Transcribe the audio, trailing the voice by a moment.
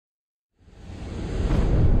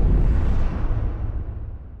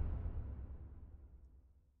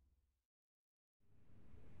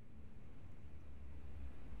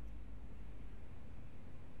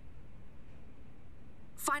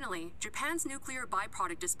Finally, Japan's nuclear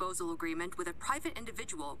byproduct disposal agreement with a private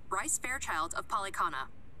individual, Bryce Fairchild of Polycana.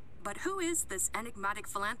 But who is this enigmatic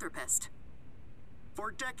philanthropist? For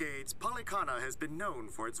decades, Polycana has been known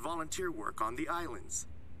for its volunteer work on the islands.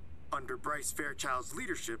 Under Bryce Fairchild's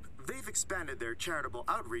leadership, they've expanded their charitable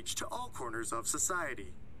outreach to all corners of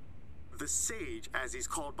society. The Sage, as he's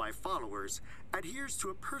called by followers, adheres to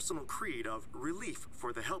a personal creed of relief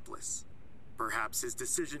for the helpless. Perhaps his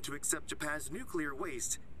decision to accept Japan's nuclear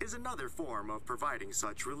waste is another form of providing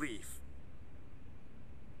such relief.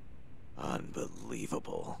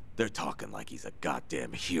 Unbelievable. They're talking like he's a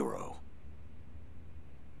goddamn hero.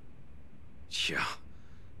 Yeah,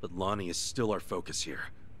 but Lonnie is still our focus here.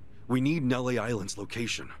 We need Nelly Island's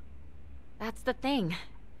location. That's the thing.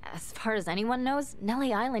 As far as anyone knows,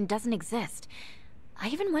 Nelly Island doesn't exist. I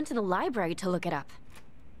even went to the library to look it up.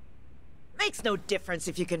 Makes no difference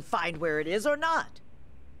if you can find where it is or not.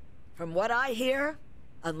 From what I hear,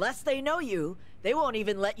 unless they know you, they won't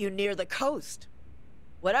even let you near the coast.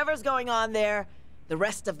 Whatever's going on there, the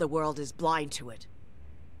rest of the world is blind to it.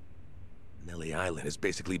 Nelly Island is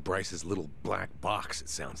basically Bryce's little black box, it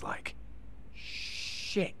sounds like.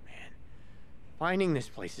 Shit, man. Finding this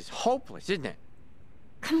place is hopeless, isn't it?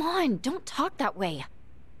 Come on, don't talk that way.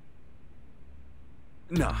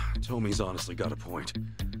 Nah, Tomi's honestly got a point.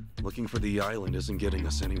 Looking for the island isn't getting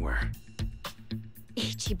us anywhere.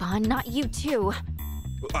 Ichiban, not you too.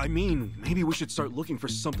 I mean, maybe we should start looking for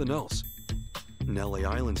something else. Nelly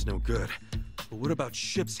Island's no good. But what about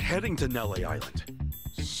ships heading to Nelly Island?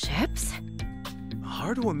 Ships?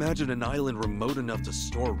 Hard to imagine an island remote enough to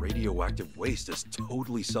store radioactive waste as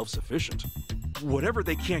totally self-sufficient. Whatever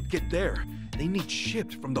they can't get there, they need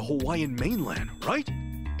shipped from the Hawaiian mainland, right?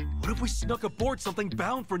 What if we snuck aboard something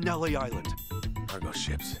bound for Nelly Island? Cargo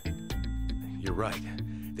ships. You're right.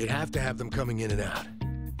 They'd have to have them coming in and out.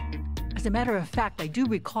 As a matter of fact, I do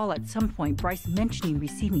recall at some point Bryce mentioning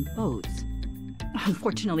receiving boats.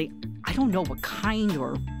 Unfortunately, I don't know what kind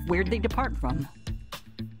or where they depart from.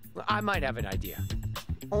 I might have an idea.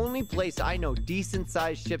 Only place I know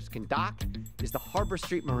decent-sized ships can dock is the Harbor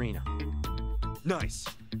Street Marina. Nice.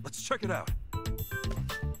 Let's check it out.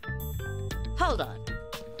 Hold on.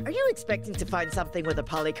 Are you expecting to find something with a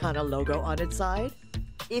Polycana logo on its side?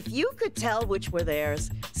 If you could tell which were theirs,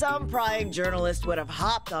 some prying journalist would have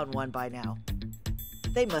hopped on one by now.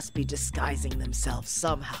 They must be disguising themselves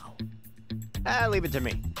somehow. Leave it to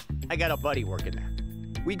me. I got a buddy working there.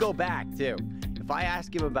 We go back, too. If I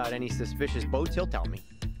ask him about any suspicious boats, he'll tell me.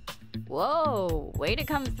 Whoa, way to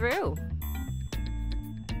come through.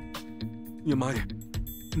 You mind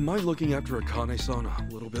looking after Akane-san a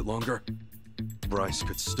little bit longer? Bryce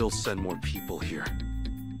could still send more people here.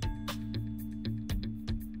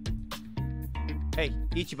 Hey,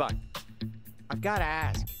 Ichiban. I've gotta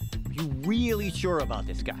ask, are you really sure about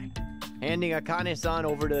this guy? Handing Akane-san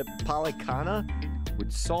over to Polycana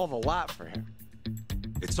would solve a lot for him.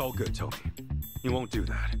 It's all good, Tomi. He won't do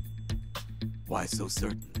that. Why so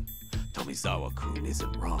certain? Tomizawa-kun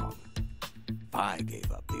isn't wrong. If I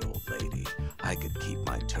gave up the old lady, I could keep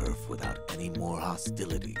my turf without any more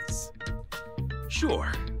hostilities.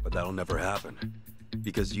 Sure, but that'll never happen.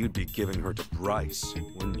 Because you'd be giving her to Bryce,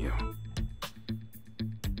 wouldn't you?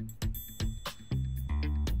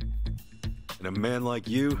 And a man like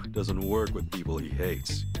you doesn't work with people he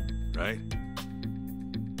hates, right?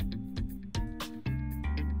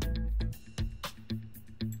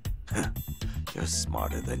 You're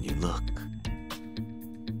smarter than you look.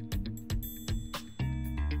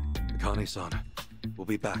 Akane-san, we'll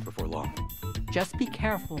be back before long. Just be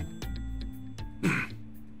careful.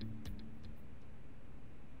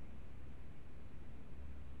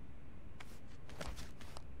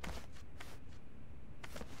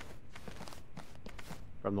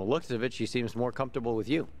 From the looks of it, she seems more comfortable with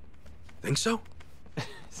you. Think so?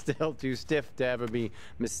 Still too stiff to ever be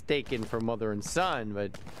mistaken for mother and son,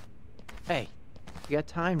 but hey, you got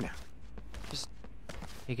time now. Just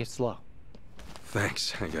take it slow.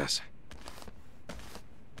 Thanks, I guess.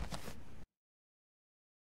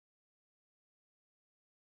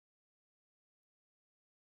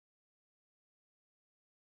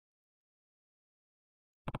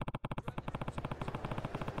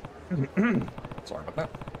 Sorry about that.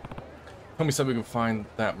 Homie said we can find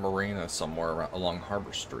that marina somewhere around, along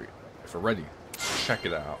Harbor Street. If we're ready, check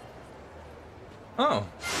it out. Oh.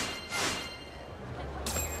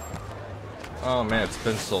 Oh man, it's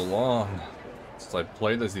been so long since I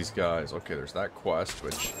played as these guys. Okay, there's that quest,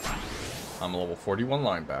 which I'm a level 41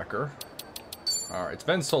 linebacker. Alright, it's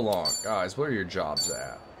been so long. Guys, what are your jobs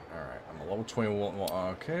at? Alright, I'm a level 21.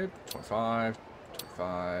 Okay, 25,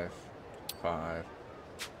 25, 25.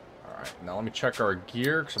 Alright, now let me check our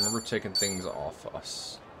gear, because I remember taking things off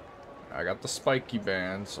us. I got the spiky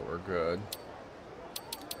band, so we're good.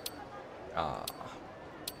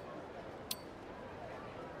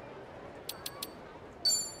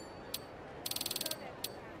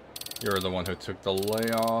 You're the one who took the lay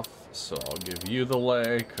off, so I'll give you the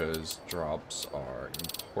lay, because drops are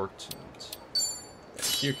important.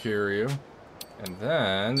 Thank you, Kiryu. And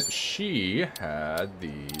then she had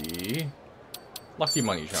the lucky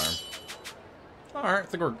money charm. Alright, I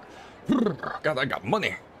think we're... God, I got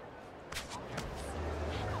money!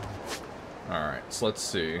 Alright, so let's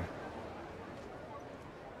see.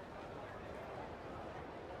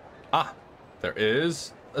 Ah! There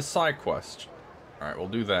is a side quest. Alright, we'll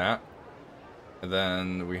do that. And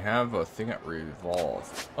then we have a thing at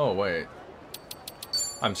Revolve. Oh, wait.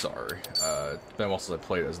 I'm sorry. It's been a while since I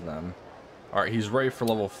played as them. Alright, he's ready for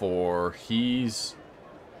level 4. He's...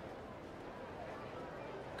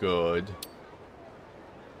 good.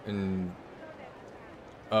 And...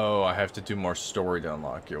 oh, I have to do more story to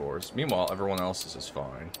unlock yours. Meanwhile, everyone else's is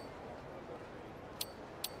fine.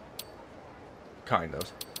 Kind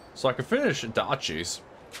of. So I can finish Dachi's.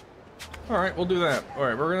 Alright, we'll do that.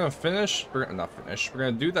 Alright, we're gonna finish. We're gonna not finish. We're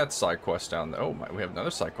gonna do that side quest down there. Oh my, we have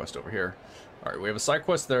another side quest over here. Alright, we have a side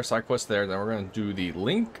quest there, side quest there. Then we're gonna do the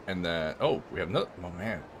link, and then... oh, we have another... oh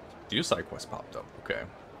man. Two side quests popped up. Okay.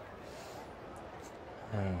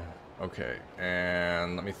 Okay,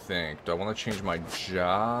 and let me think. Do I want to change my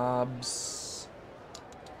jobs?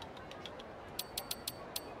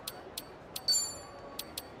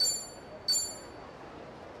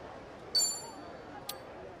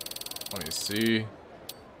 Let me see.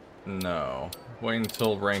 No. Wait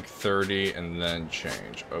until rank 30 and then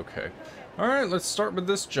change. Okay. Alright, let's start with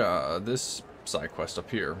this job, this side quest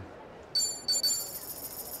up here.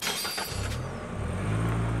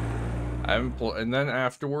 And then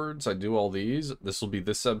afterwards, I do all these. This will be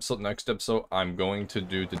this episode. Next episode, I'm going to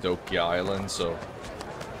do Dodoki Island, so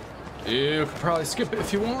you can probably skip it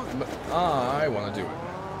if you want, but I want to do it.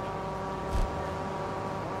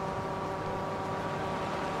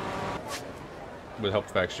 Would help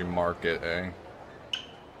if I actually mark it, eh?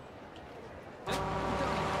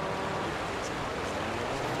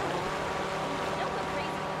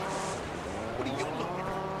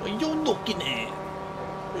 What are you looking at?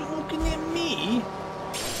 You're looking at me?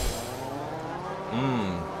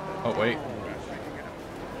 Oh, wait.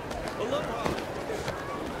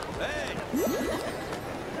 Hey!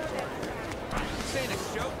 This ain't a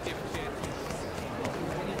show, dipshit.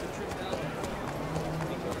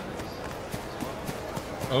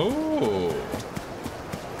 Oh.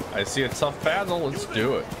 I see a tough battle. Let's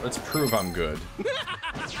do it. Let's prove I'm good.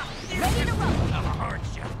 Ready to roll. I'll hurt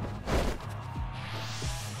you.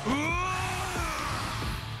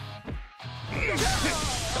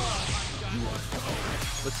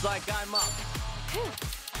 Looks like I'm up.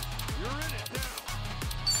 You're in it now.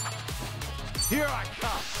 Here I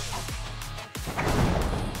come.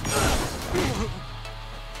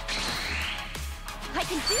 I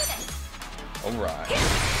can do this. All right.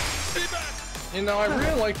 You know, I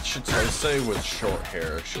really like Chitose with short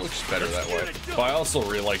hair. She looks better that way. But I also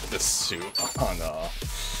really like this suit on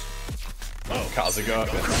Kasuga.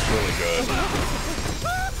 It's really good.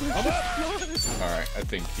 Alright, I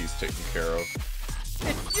think he's taken care of.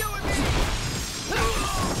 It's you and me.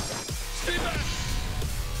 Stay back.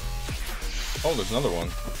 Oh, there's another one.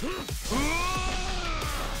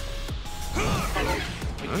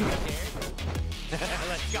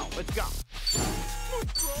 Let's go, let's go.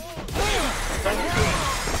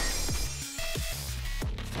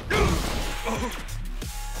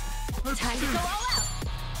 Time to go all out.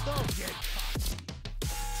 Don't get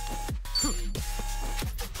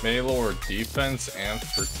May lower defense and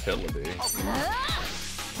fertility.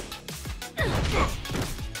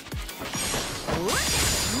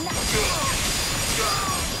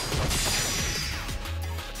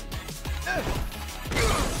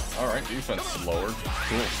 Alright, defense lowered.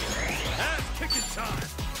 Cool. ass kicking time.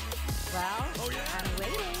 Well, I'm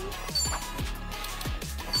waiting.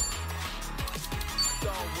 It's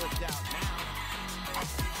all worked out now.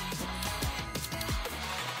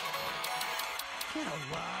 Get a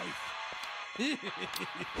life.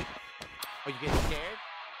 Are you getting scared?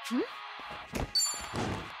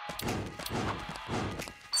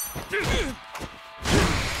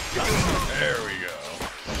 There we go.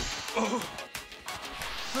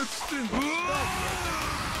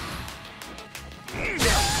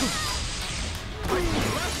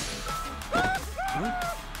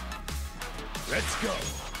 Let's go.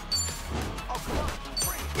 Oh, come on.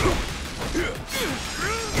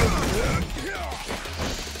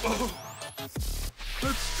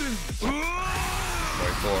 Let's do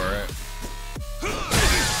for it.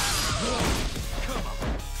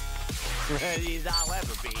 Ready as I'll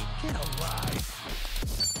ever be. Get alive.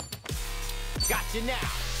 Gotcha now.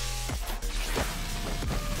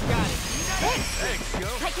 Got it. Thanks, yo.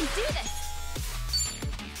 I can do this!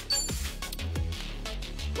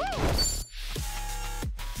 Woo!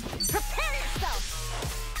 Prepare yourself!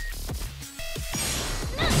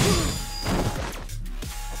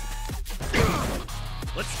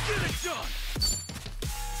 Let's get it done!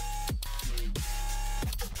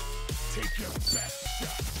 Take your best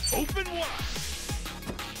shot. Open wide!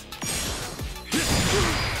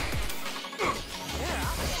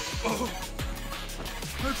 Oh,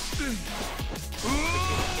 that stings!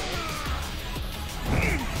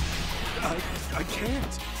 I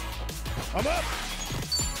can't. I'm up!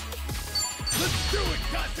 Let's do it,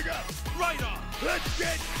 Kasuga! Right on! Let's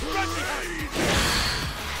get ready!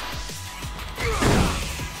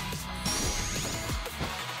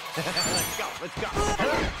 Let's go.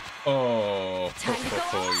 Oh, Time to go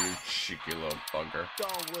all you cheeky little bugger.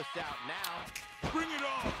 Don't wuss out now. Bring it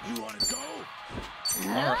on! You wanna go?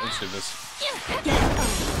 Alright, let's do this.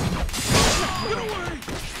 Get away!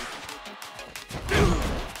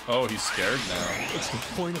 Oh, he's scared now. What's the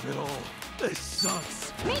point of it all? This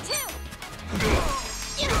sucks. Me too!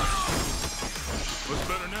 What's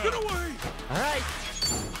better now? Get away! All right.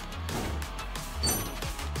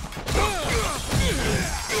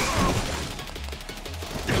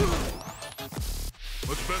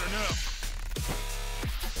 What's better now?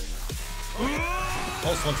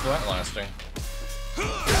 Oh, so much for that lasting.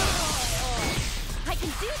 I can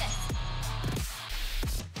do this!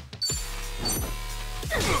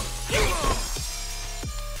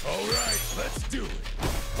 All right, let's do it.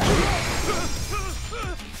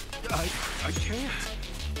 I can't.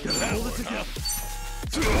 Gotta hold it together.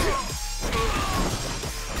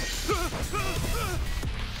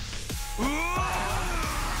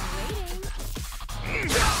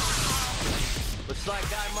 Looks like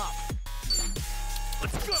I'm up.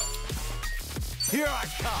 Let's go. Here I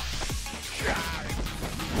come. Got it.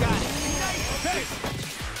 Nice hit.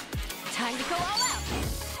 Time to go all out!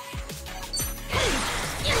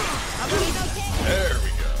 I'm doing okay! There we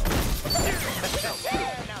go.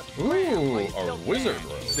 Ooh, a wizard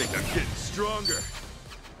robe. I think I'm getting stronger.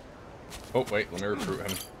 Oh, wait, let me recruit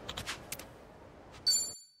him.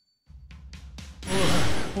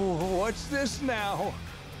 What's this now?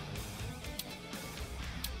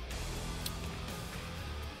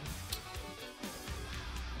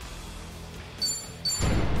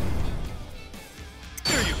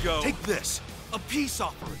 There you go. Take this. A peace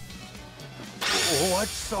offering.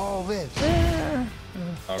 What's all this?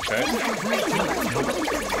 Okay.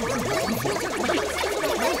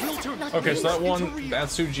 Okay, so that one, that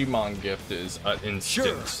Sujimon gift is an instant.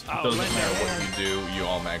 It doesn't matter what you do, you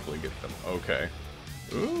automatically get them. Okay.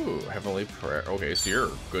 Ooh, Heavenly Prayer. Okay, so you're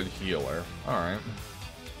a good healer. Alright.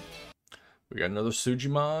 We got another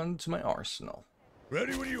Sujimon to my arsenal.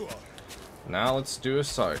 Ready when you are. Now let's do a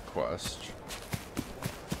side quest.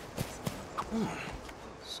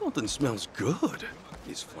 Something smells good.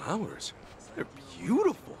 These flowers, they're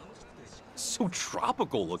beautiful. So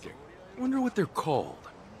tropical looking. Wonder what they're called.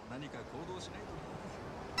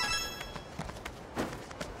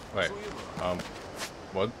 Wait,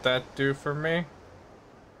 what'd that do for me?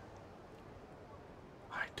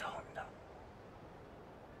 I don't know.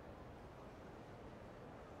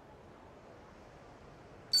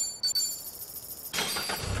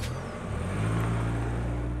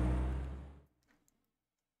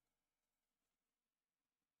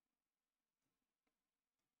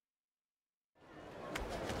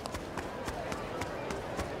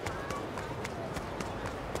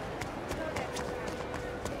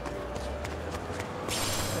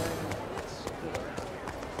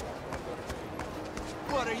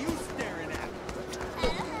 What are you staring at?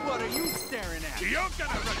 What are you staring at? You're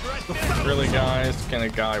gonna regret this. Really, guys? Can a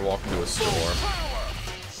guy walk into a store?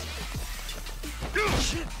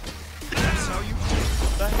 That's how you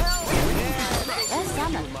The hell? Guess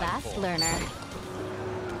I'm a fast learner.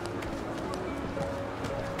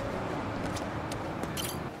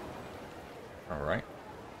 Alright.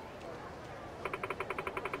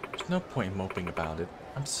 There's no point in moping about it.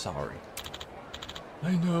 I'm sorry.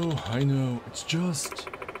 I know. It's just...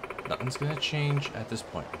 nothing's gonna change at this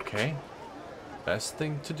point, okay? Best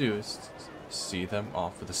thing to do is see them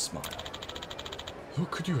off with a smile. How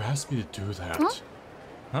could you ask me to do that?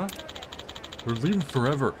 Huh? We're leaving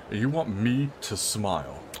forever, and you want me to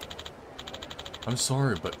smile. I'm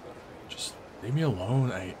sorry, but just leave me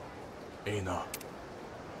alone, Aina.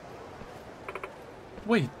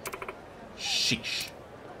 Wait. Sheesh.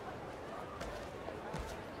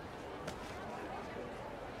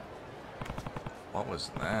 What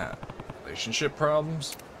was that? Relationship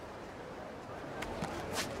problems?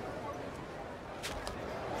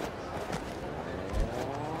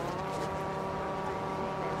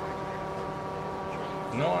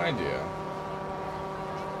 No idea.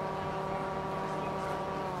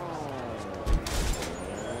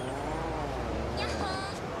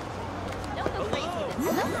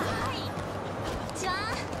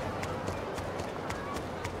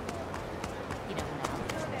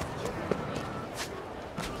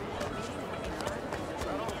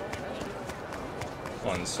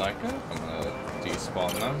 One second, I'm gonna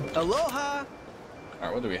despawn them. Aloha!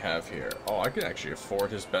 Alright, what do we have here? Oh, I could actually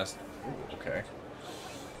afford his best. Ooh, okay.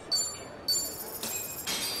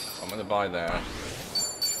 I'm gonna buy that.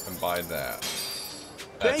 And buy that.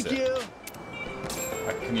 That's Thank you!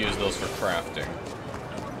 I can use those for crafting.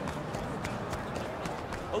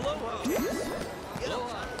 Aloha!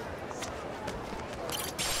 Aloha!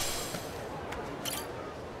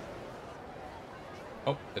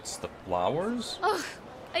 Oh, it's the flowers? Ugh,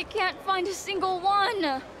 I can't find a single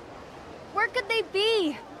one. Where could they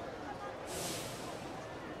be?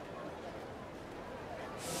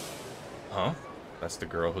 Huh? That's the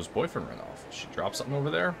girl whose boyfriend ran off. She dropped something over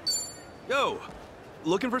there? Yo,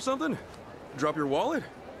 looking for something? Drop your wallet?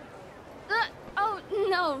 Oh,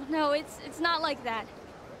 no, it's not like that.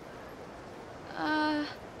 Huh?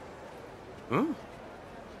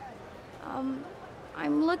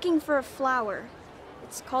 I'm looking for a flower.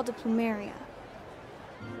 It's called a plumeria.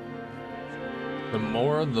 The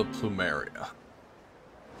Mora the Plumeria.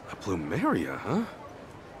 A plumeria, huh?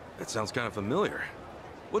 That sounds kind of familiar.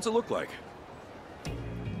 What's it look like?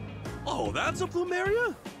 Oh, that's a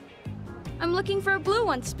plumeria? I'm looking for a blue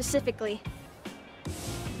one specifically.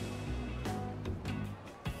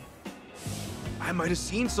 I might have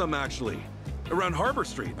seen some, actually. Around Harbor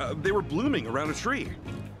Street. They were blooming around a tree.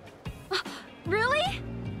 Really?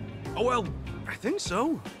 Oh, well, I think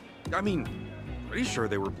so. I mean, pretty sure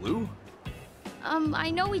they were blue. I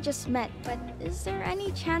know we just met, but is there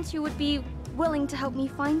any chance you would be willing to help me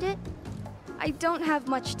find it? I don't have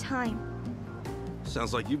much time.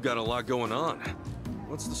 Sounds like you've got a lot going on.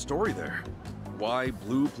 What's the story there? Why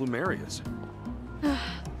blue plumerias?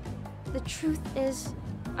 The truth is,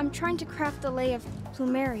 I'm trying to craft a lei of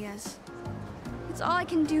plumerias. It's all I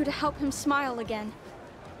can do to help him smile again.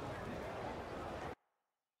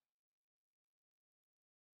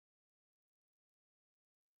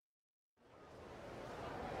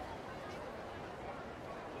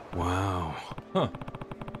 Wow. Huh.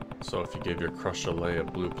 So if you give your crush a lei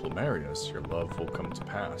of blue plumerias, your love will come to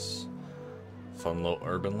pass. Fun little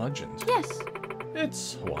urban legend. Yes.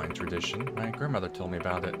 It's Hawaiian tradition. My grandmother told me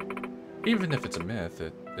about it. Even if it's a myth,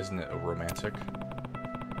 isn't it a romantic?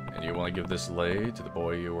 And you want to give this lei to the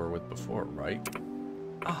boy you were with before, right?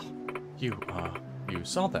 Ah, you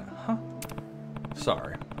saw that, huh?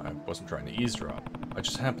 Sorry, I wasn't trying to eavesdrop. I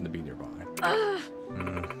just happened to be nearby.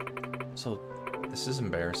 So, this is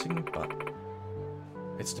embarrassing, but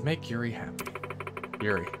it's to make Yuri happy.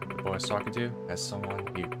 Yuri, the boy I was talking to, has someone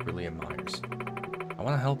he really admires. I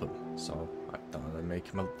want to help him, so I thought I'd make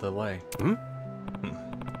him the lei.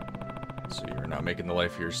 So you're not making the lei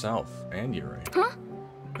for yourself and Yuri? Huh?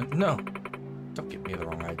 No, don't give me the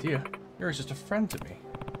wrong idea. Yuri's just a friend to me.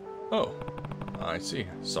 Oh, I see.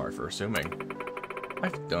 Sorry for assuming.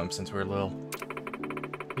 I've known him since we were little.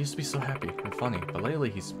 He used to be so happy and funny, but lately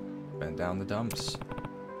he's been down the dumps.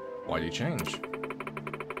 Why do you change?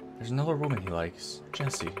 There's another woman he likes,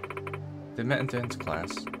 Jessie. They met in dance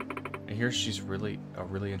class. I hear she's a really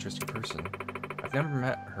interesting person. I've never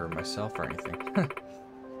met her myself or anything.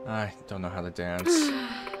 I don't know how to dance.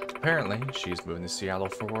 Apparently, she's moving to Seattle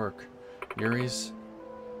for work. Yuri's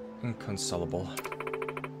inconsolable.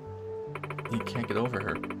 He can't get over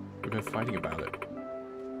her. We've been fighting about it.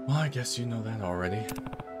 Well, I guess you know that already.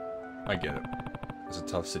 I get it. It's a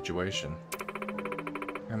tough situation.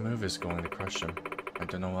 Her move is going to crush him. I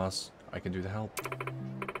don't know what else I can do to help.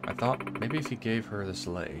 I thought maybe if he gave her this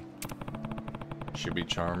lei, she'd be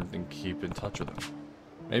charmed and keep in touch with him.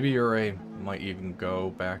 Maybe Yuri might even go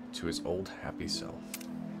back to his old happy self.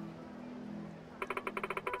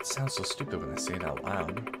 It sounds so stupid when I say it out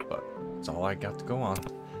loud, but it's all I got to go on.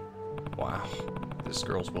 Wow, this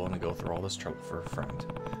girl's willing to go through all this trouble for a friend.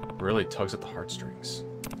 It really tugs at the heartstrings.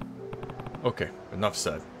 Okay, enough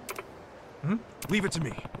said. Leave it to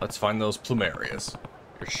me. Let's find those plumerias.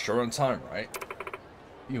 You're sure on time, right?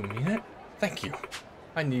 You mean it? Thank you.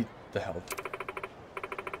 I need the help.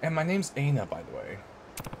 And my name's Aina, by the way.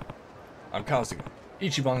 I'm Kasuga.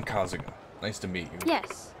 Ichiban Kasuga. Nice to meet you.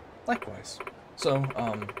 Yes. Likewise. So,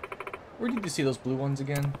 where did you see those blue ones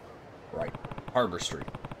again? Right. Harbor Street.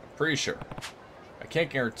 I'm pretty sure. I can't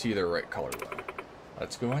guarantee they're the right color though.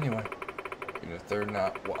 Let's go anyway. Even if they're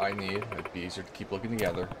not what I need, it'd be easier to keep looking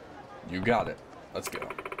together. You got it. Let's go.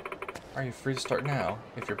 Are you free to start now?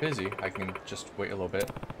 If you're busy, I can just wait a little bit.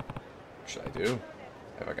 What should I do?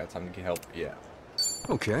 Have I got time to get help? Yeah.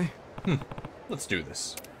 Okay. Let's do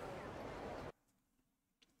this.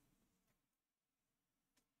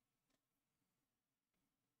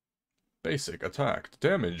 Basic attack.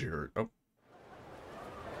 Damage you heard. Oh.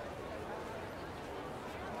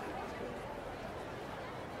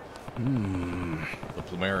 The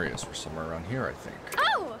plumerias were somewhere around here, I think.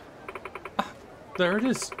 Oh! Ah, there it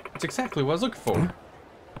is. It's exactly what I was looking for.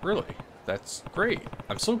 Really? That's great.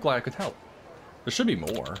 I'm so glad I could help. There should be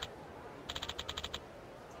more.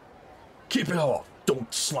 Keep it off.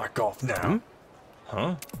 Don't slack off now.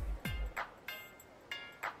 Huh?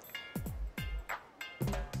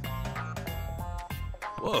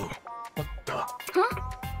 Whoa. What the?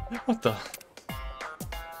 Huh? What the?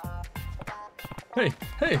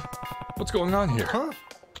 Hey! What's going on here? Huh?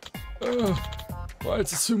 Why,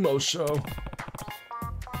 it's a sumo show.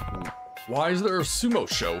 Why is there a sumo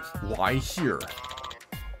show? Why here?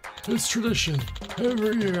 It's tradition.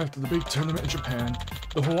 Every year after the big tournament in Japan,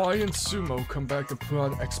 the Hawaiian sumo come back to put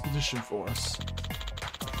on an expedition for us.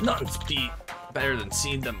 Nothing's better than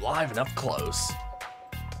seeing them live and up close.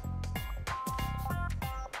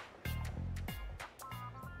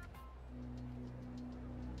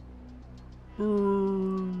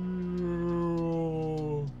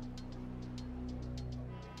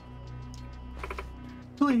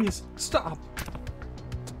 Please, stop.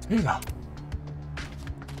 Hina.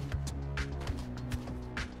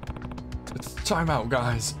 It's time out,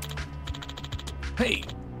 guys. Hey,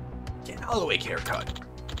 get out of the way, haircut.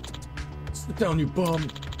 Sit down, you bum.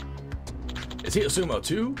 Is he a sumo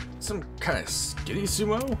too? Some kind of skinny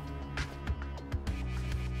sumo?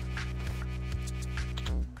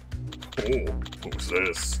 Oh, who's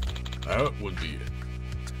this? That would be it.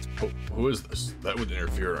 Who is this? That would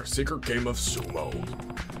interfere in our secret game of sumo.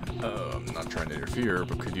 I'm not trying to interfere,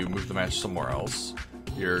 but could you move the match somewhere else?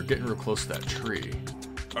 You're getting real close to that tree.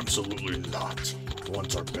 Absolutely not.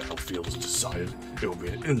 Once our battlefield is decided, it will be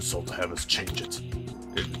an insult to have us change it.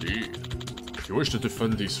 Indeed. If you wish to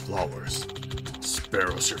defend these flowers,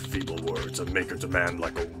 spare us your feeble words and make a demand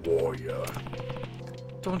like a warrior.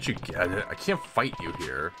 Don't you get it? I can't fight you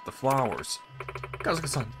here. The flowers.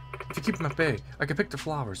 Kasuga-san, if you keep them at bay, I can pick the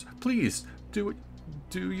flowers. Please, do it.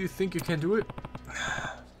 Do you think you can do it?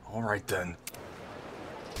 All right then.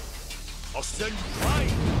 I'll send you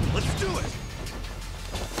right. Let's do it.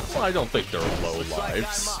 Well, I don't think they're low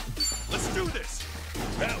lives. Like let's do this.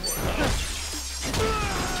 That one.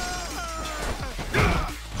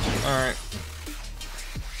 All right.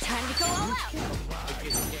 Time to go all out.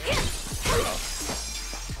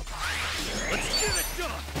 Let's get it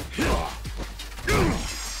done.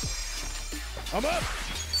 I'm up.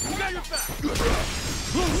 You got your back.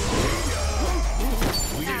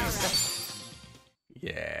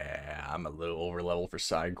 Yeah, I'm a little over level for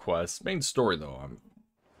side quests. Main story though, I'm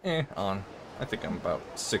on. I think I'm about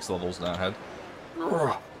 6 levels now ahead.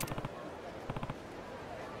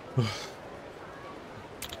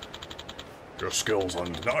 Your skill's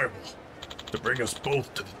undeniable. To bring us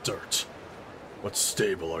both to the dirt. What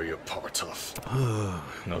stable are you a part of?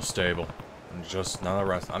 No stable. I'm just not a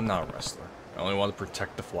wrestler. I'm not a wrestler. I only want to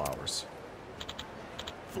protect the flowers.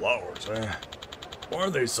 Flowers, eh? Why are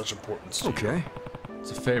they such importance to you? Okay.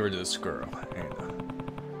 It's a favor to this girl, Anna.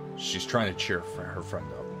 She's trying to cheer her friend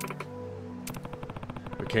up.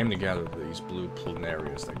 We came together with these blue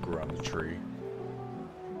plumerias that grew on the tree.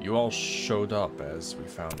 You all showed up as we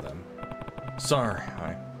found them. Sorry,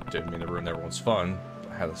 I didn't mean to ruin everyone's fun,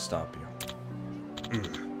 but I had to stop you.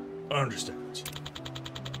 I understand.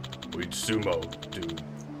 We sumo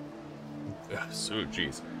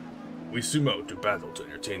do battle to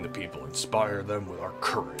entertain the people, inspire them with our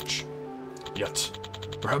courage. Yet,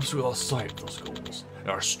 perhaps we lost sight of those goals in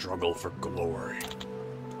our struggle for glory.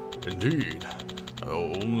 Indeed,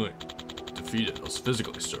 though only defeated us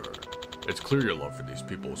physically, sir. It's clear your love for these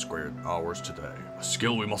people is greater than ours today, a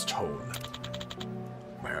skill we must hone.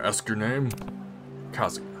 May I ask your name?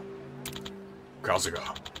 Kasuga. Kasuga.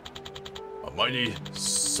 A mighty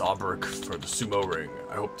Sabrik for the sumo ring.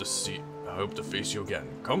 I hope to face you again.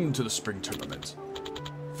 Come to the spring tournament.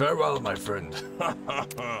 Farewell, my friend.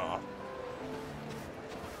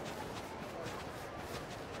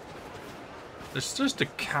 There's just a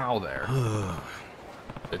cow there.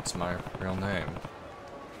 It's my real name.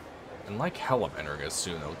 And like hell I'm entering a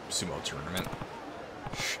sumo tournament.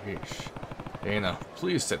 Sheesh. Anna,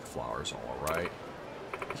 please say the flowers all alright.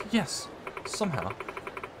 Yes, somehow.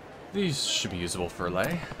 These should be usable for a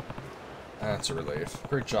lay. That's a relief.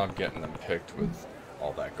 Great job getting them picked with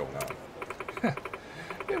all that going on.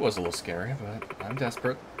 It was a little scary, but I'm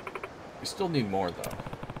desperate. We still need more, though.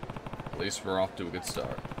 At least we're off to a good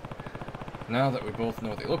start. Now that we both know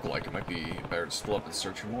what they look like, it might be better to split up and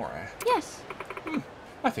search for more, eh? Yes.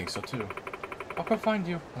 I think so, too. I'll come find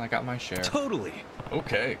you when I got my share. Totally.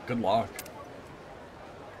 Okay, good luck.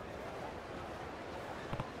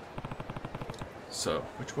 So,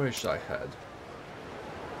 which way should I head?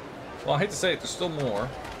 Well, I hate to say it, there's still more.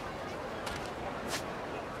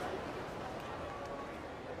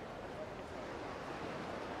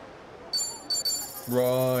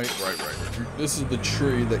 Right. This is the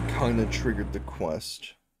tree that kind of triggered the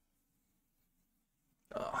quest.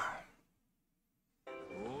 Hello.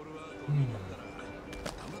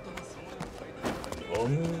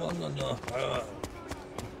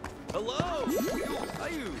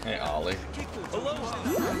 Hey, Ollie. Hello.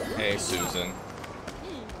 Hey, Susan.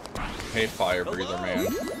 Hey, Fire Breather Man.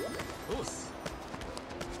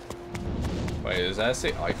 Wait, does that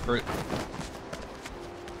say Ifrit?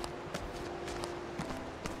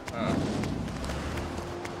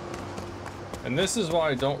 And this is why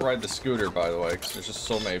I don't ride the scooter, by the way, because there's just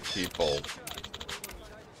so many people.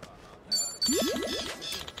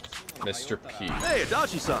 Mr. P. Hey,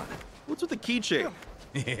 Adachi-san. What's with the keychain?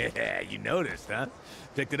 Yeah, you noticed, huh?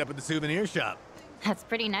 Picked it up at the souvenir shop. That's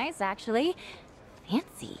pretty nice, actually.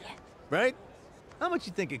 Fancy. Right? How much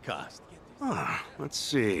you think it cost? Let's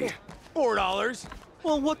see. $4.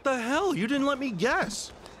 Well, what the hell? You didn't let me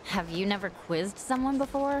guess. Have you never quizzed someone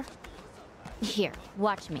before? Here,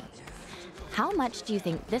 watch me. How much do you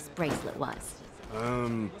think this bracelet was?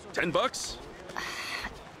 $10?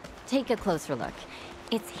 Take a closer look.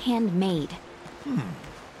 It's handmade. It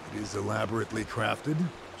is elaborately crafted.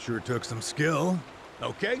 Sure took some skill.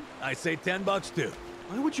 Okay, I say $10 too.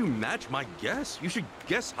 Why would you match my guess? You should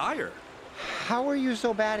guess higher. How are you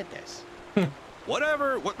so bad at this?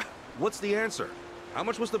 Whatever. What's the answer? How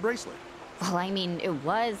much was the bracelet? Well, I mean, it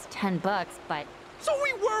was $10, but... So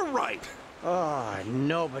we were right! Oh,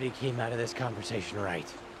 nobody came out of this conversation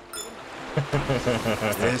right.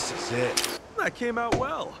 This is it. That came out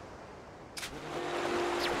well.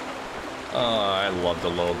 Oh, I love the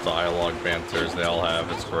little dialogue banters they all have.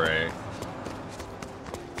 It's great.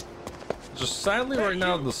 Just sadly right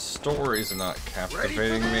now the stories are not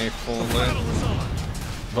captivating me fully.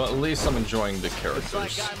 But at least I'm enjoying the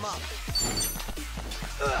characters.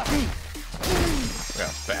 We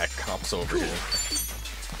got bad cops over here.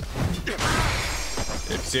 If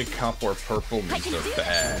you see a cop wear purple, it means they're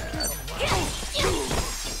bad.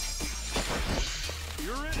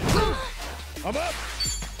 I'm up!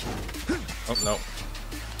 Oh, no.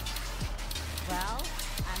 Well,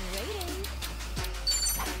 I'm waiting.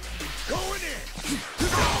 Going in!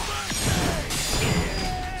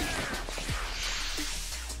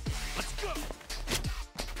 Let's go!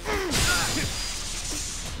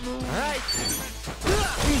 All right.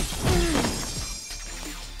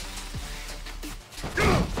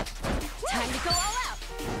 Time to go all out.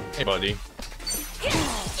 Hey, buddy.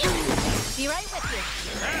 Be right with you.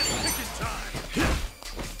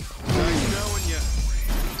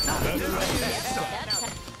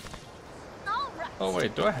 Oh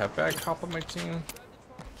wait, do I have bad cop on my team?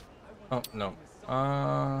 Oh no.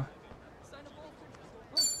 I'm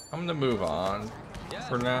gonna move on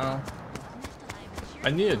for now.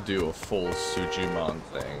 I need to do a full Sujimon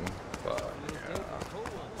thing, but yeah.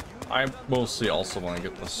 I mostly also want to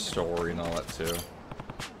get the story and all that too.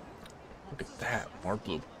 Look at that, more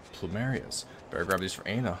blue plumerias. Better grab these for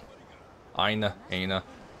Aina. Aina. I'm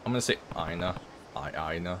gonna say Aina.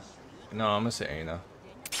 Aina. No, I'm gonna say Aina.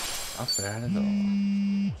 Not bad at all.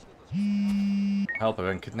 Help, I've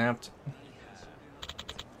been kidnapped.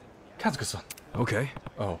 Kazuka-san. Okay.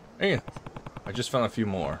 Oh, Aina. I just found a few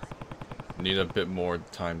more. Need a bit more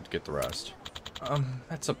time to get the rest.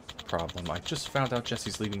 That's a problem. I just found out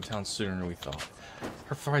Jessie's leaving town sooner than we thought.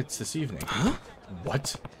 Her flight's this evening. Huh?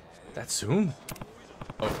 What? That soon?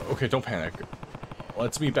 Oh, okay, don't panic.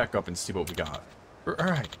 Let's meet back up and see what we got.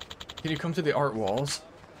 Alright. Can you come to the art walls?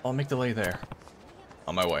 I'll make the lay there.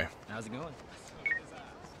 On my way. How's it going?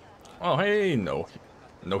 Oh, hey, no.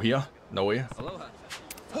 Nohia? Aloha.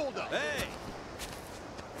 Hold up! Hey!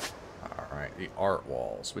 Alright, the art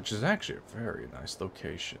walls, which is actually a very nice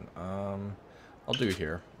location. I'll do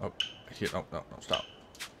here. Oh, here. Oh, no, stop.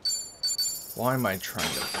 Why am I trying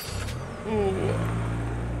to... Ooh,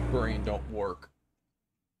 brain don't work.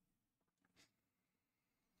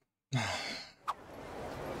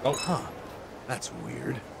 Oh, Huh. That's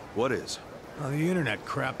weird. What is? The internet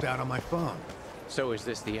crapped out on my phone. So is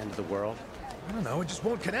this the end of the world? I don't know, it just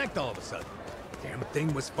won't connect all of a sudden. Damn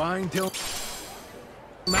thing was fine till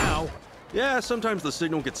now. Yeah, sometimes the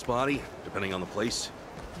signal gets spotty, depending on the place.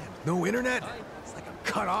 Yeah, no internet? It's like I'm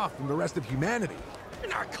cut off from the rest of humanity. You're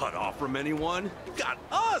not cut off from anyone. You got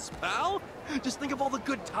us, pal. Just think of all the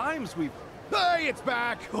good times we've... Hey, it's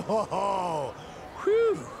back! Oh,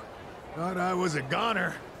 whew. Thought I was a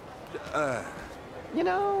goner. You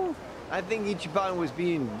know, I think Ichiban was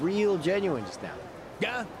being real genuine just now.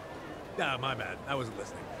 Yeah? Nah, my bad. I wasn't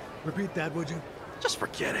listening. Repeat that, would you? Just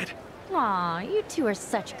forget it. Aw, you two are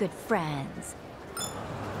such good friends.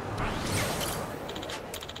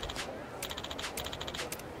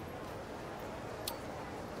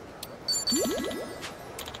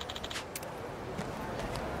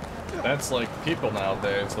 That's like people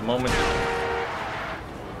nowadays. The moment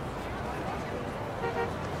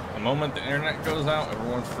the internet goes out,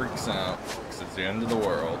 everyone freaks out because it's the end of the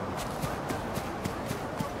world.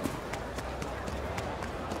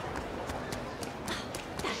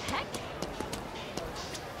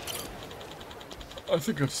 I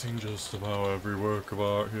think I've seen just about every work of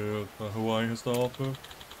art here that Hawaii has to offer.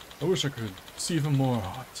 I wish I could see even more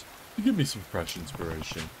art. You give me some fresh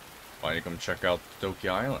inspiration. Why don't you come check out Doki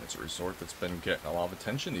Island? It's a resort that's been getting a lot of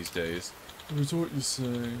attention these days. A resort, you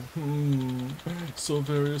say? So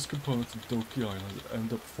various components of Doki Island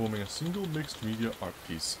end up forming a single mixed media art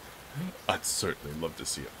piece. I'd certainly love to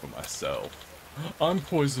see it for myself. I'm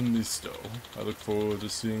Poison Misto. I look forward to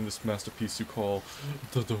seeing this masterpiece you call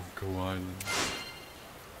the Doko Island.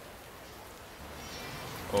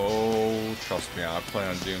 Oh, trust me, I plan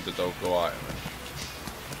on doing the Doko Island.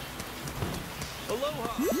 Aloha!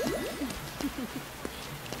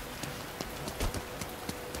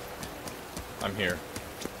 I'm here.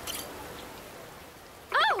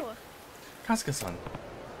 Oh! Kasuga-san.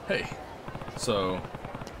 Hey. So,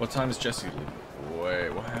 what time is Jesse leaving?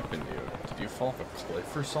 Wait, what happened to you? Did you fall off a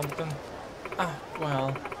cliff or something?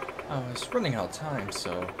 Well, I was running out of time,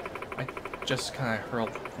 so I just kind of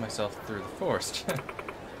hurled myself through the forest.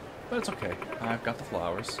 But it's okay. I've got the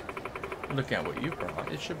flowers. Look at what you brought.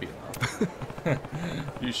 It should be enough.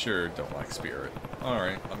 You sure don't like spirit.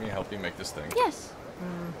 Alright, let me help you make this thing. Yes.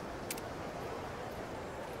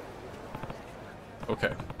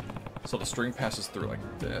 Okay. So the string passes through like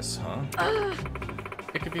this, huh?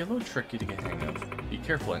 It could be a little tricky to get hang of. Be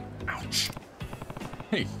careful and... Ouch!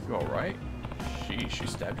 Hey, you alright? Sheesh, you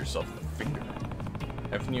stabbed yourself in the finger.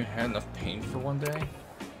 Haven't you had enough pain for one day?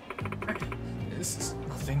 This is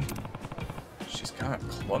nothing. She's kind of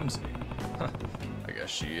clumsy. I guess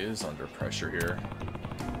she is under pressure here.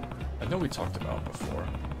 I know we talked about it before,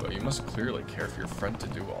 but you must clearly care for your friend to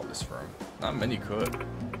do all this for him. Not many could.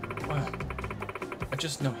 Well, I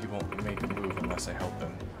just know he won't make a move unless I help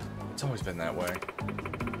him. It's always been that way.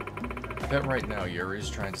 I bet right now Yuri's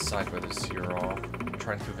trying to decide whether to see her off,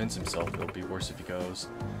 trying to convince himself it'll be worse if he goes.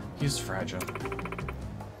 He's fragile.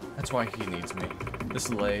 That's why he needs me. This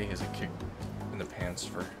lay is a kick in the pants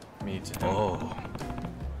for me to him. Oh.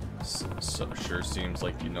 So sure seems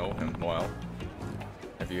like you know him well.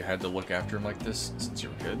 Have you had to look after him like this since you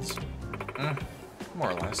were kids?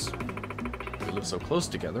 More or less. We lived so close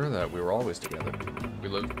together that we were always together. We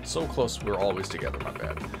lived so close we were always together, my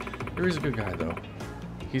bad. Yuri's a good guy though.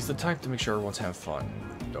 He's the type to make sure everyone's having fun.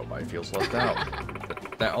 Nobody feels left out.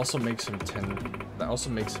 That also makes him tend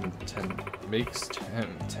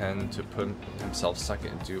to put himself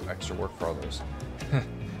second and do extra work for others.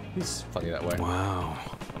 He's funny that way. Wow.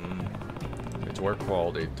 It's work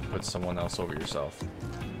quality to put someone else over yourself.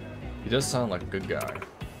 He does sound like a good guy.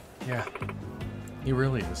 Yeah, he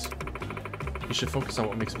really is. He should focus on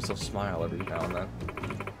what makes himself smile every now and then.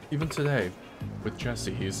 Even today, with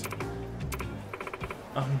Jesse, he's...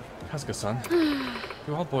 Kasuga-san,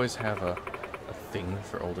 do all boys have a thing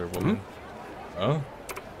for older women? Huh?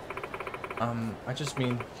 I just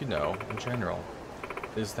mean, you know, in general.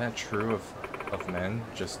 Is that true of men,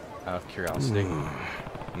 just out of curiosity?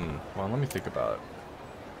 Well, let me think about it.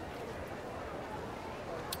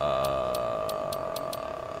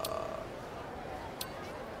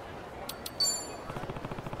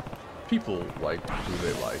 People like who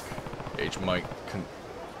they like. Age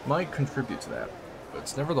might contribute to that, but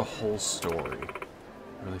it's never the whole story.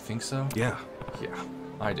 You really think so? Yeah. Yeah,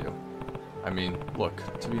 I do. I mean, look,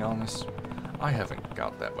 to be honest, I haven't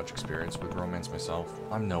got that much experience with romance myself.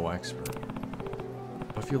 I'm no expert.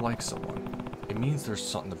 But if you like someone, it means there's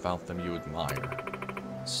something about them you admire.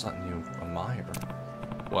 Something you admire.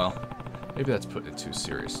 Well, maybe that's putting it too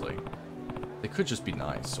seriously. They could just be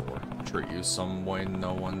nice, or treat you some way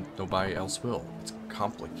nobody else will. It's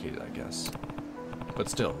complicated, I guess. But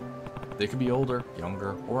still, they could be older,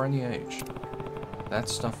 younger, or any age. That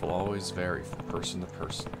stuff will always vary from person to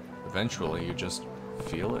person. Eventually, you just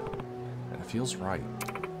feel it, and it feels right.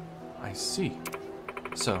 I see.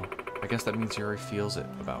 So, I guess that means Yuri feels it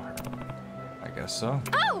about her. I guess so.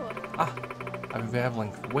 Oh! Ah! I've been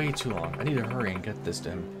babbling way too long. I need to hurry and get this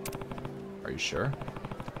to him. Are you sure?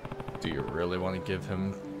 Do you really want to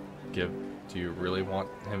do you really want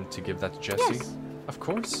him to give that to Jesse? Yes. Of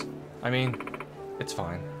course. I mean, it's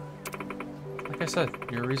fine. Like I said,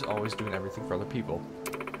 Yuri's always doing everything for other people.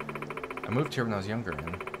 I moved here when I was younger,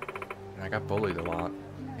 and I got bullied a lot.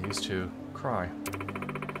 I used to cry.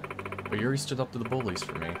 But Yuri stood up to the bullies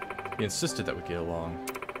for me. He insisted that we get along.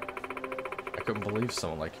 I couldn't believe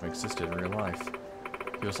someone like him existed in real life.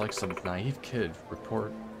 He was like some naive kid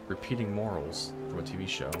repeating morals from a TV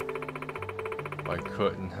show. But I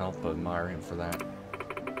couldn't help but admire him for that.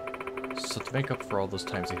 So to make up for all those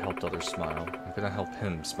times he helped others smile, I'm gonna help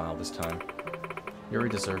him smile this time. Yuri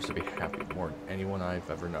deserves to be happy more than anyone I've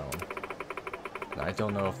ever known. And I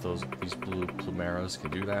don't know if these blue plumeros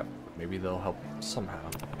can do that, but maybe they'll help somehow.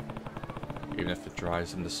 Even if it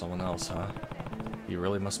drives him to someone else, huh? He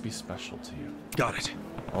really must be special to you. Got it.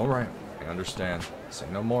 Alright, I understand. Say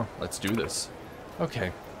no more. Let's do this.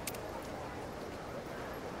 Okay.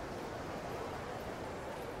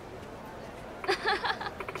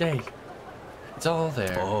 Yay. It's all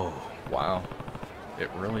there. Oh. Wow. It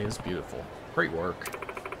really is beautiful. Great work.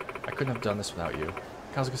 I couldn't have done this without you.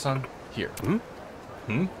 Kasuga-san, here.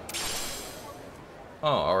 Hmm? Oh,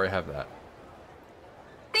 I already have that.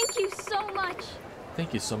 Thank you so much.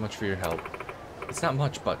 Thank you so much for your help. It's not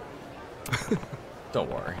much, but don't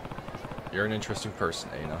worry. You're an interesting person,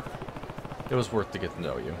 Aina. It was worth to get to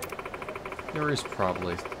know you. Yuri's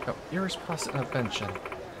probably sitting on a bench in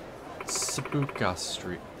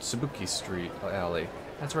Sabuki Street alley.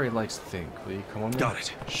 That's where he likes to think. Will you come on? Got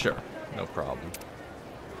it. Sure, no problem.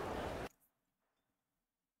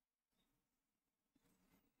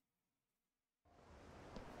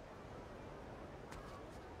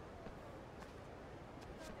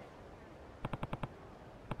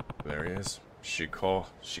 There he is. She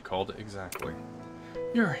called it exactly.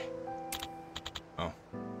 Yuri. Oh,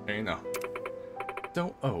 Aina.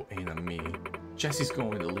 Don't owe Aina me. Jesse's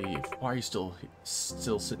going to leave. Why are you still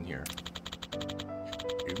sitting here?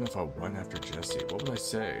 Even if I went after Jesse, what would I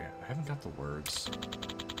say? I haven't got the words.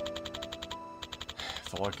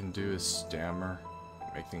 If all I can do is stammer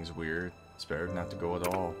and make things weird, it's better not to go at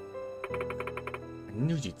all. I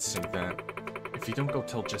knew you'd say that. If you don't go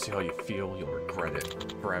tell Jesse how you feel, you'll regret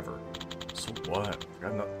it forever. So what?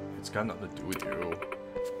 It's got nothing to do with you.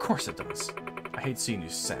 Of course it does. I hate seeing you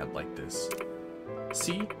sad like this.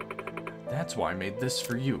 See? That's why I made this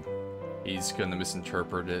for you. He's gonna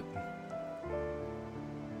misinterpret it.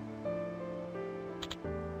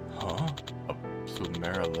 Huh? A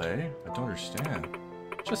plumerale? I don't understand.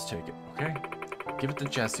 Just take it, okay? Give it to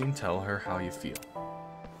Jessie and tell her how you feel.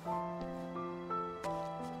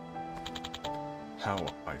 How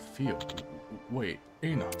I feel? Wait,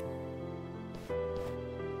 Aina.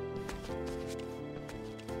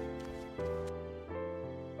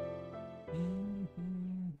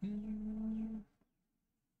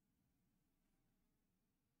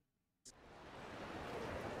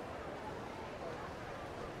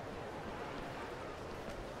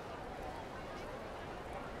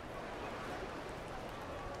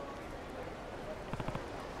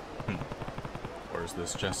 Where's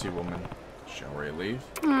this Jessie woman? Shall we leave?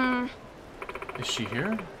 Is she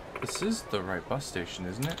here? This is the right bus station,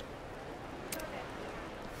 isn't it?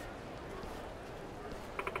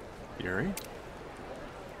 Yuri?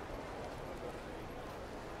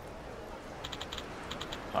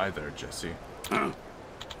 Hi there, Jessie. Huh?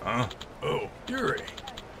 Oh, Yuri.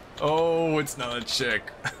 Oh, it's not a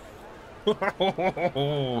chick.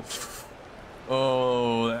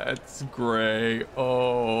 Oh, that's gray.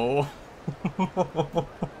 Oh.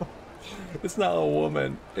 It's not a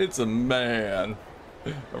woman, it's a man.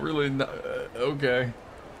 I really not. Okay.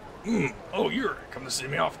 Oh, you're coming to see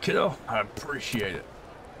me off, kiddo? I appreciate it.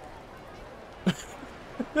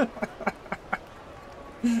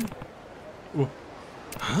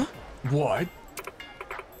 Huh? What?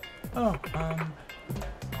 Oh,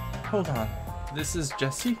 hold on. This is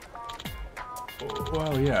Jesse?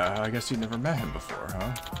 Well, yeah, I guess you never met him before,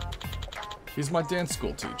 huh? He's my dance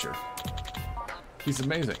school teacher. He's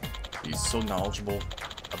amazing. He's so knowledgeable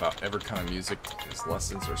about every kind of music. His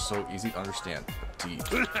lessons are so easy to understand, but deep.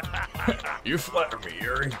 You flatter me,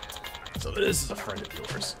 Yuri. So this is a friend of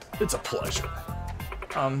yours. It's a pleasure.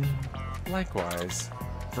 Likewise.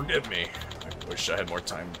 Forgive me. I wish I had more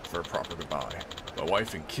time for a proper goodbye. My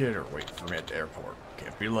wife and kid are waiting for me at the airport.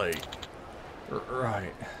 Can't be late.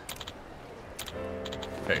 Right.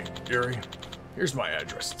 Hey, Yuri, here's my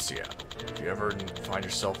address in Seattle. If you ever find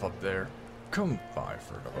yourself up there, come by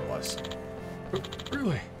for another lesson.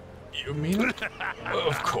 Really? You mean it?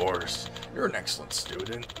 Of course. You're an excellent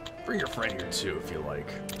student. Bring your friend here too, if you like.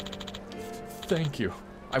 Thank you.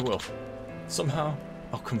 I will. Somehow,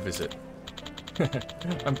 I'll come visit.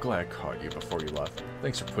 I'm glad I caught you before you left.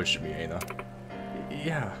 Thanks for pushing me, Aina.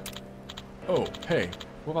 Yeah. Oh, hey.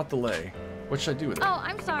 What about the lei? What should I do with it? Oh,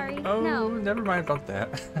 I'm sorry. Oh, No. never mind about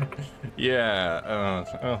that. Yeah,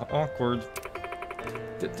 awkward.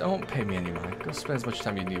 Don't pay me any mind. Go spend as much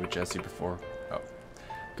time you need with Jesse before... Oh.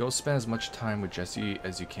 Go spend as much time with Jesse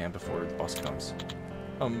as you can before the bus comes.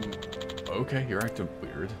 Okay, you're acting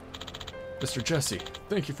weird. Mr. Jesse,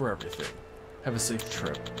 thank you for everything. Have a safe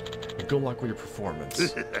trip. And good luck with your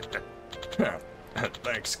performance.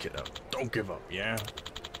 Thanks, kiddo. Don't give up, yeah?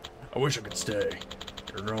 I wish I could stay.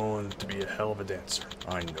 You're going to be a hell of a dancer.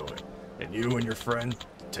 I know it. And you and your friend,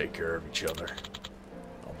 take care of each other.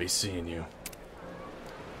 I'll be seeing you.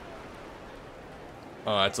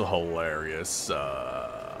 Oh, that's a hilarious,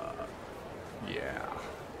 yeah.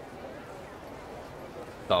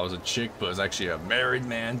 Thought it was a chick, but it's actually a married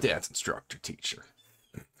man dance instructor teacher.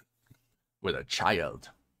 With a child.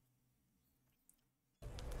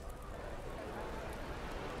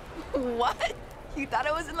 What? You thought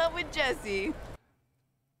I was in love with Jesse?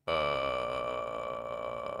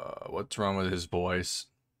 What's wrong with his voice?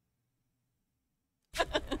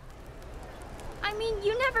 I mean,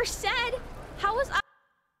 you never said. How was I?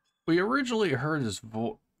 We originally heard his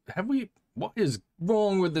voice. Have we? What is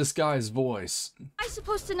wrong with this guy's voice? I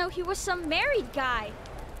supposed to know he was some married guy.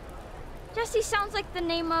 Jesse sounds like the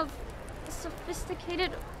name of a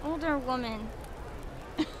sophisticated older woman.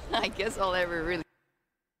 I guess I'll ever really...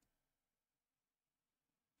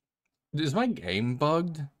 Is my game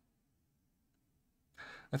bugged?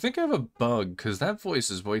 I think I have a bug, because that voice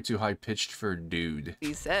is way too high-pitched for a dude.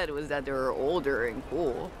 He said was that they were older and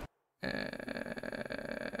cool.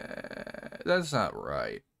 That's not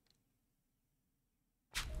right.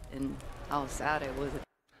 And how sad it was.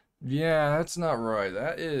 Yeah, that's not right.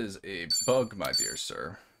 That is a bug, my dear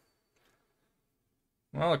sir.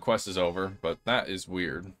 Well, the quest is over, but that is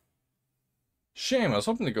weird. Shame, I was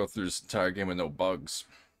hoping to go through this entire game with no bugs.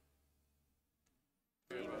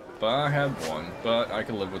 But I had one, but I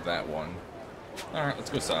can live with that one. Alright,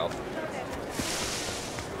 let's go south.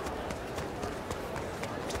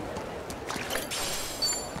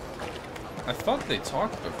 I thought they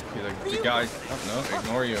talked before. The guy... Oh, no,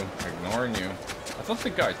 ignore you. Ignoring you. I thought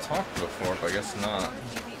the guy talked before, but I guess not.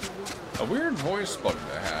 A weird voice bug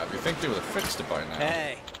to have. You think they would have fixed it by now.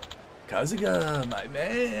 Hey, Kasuga, my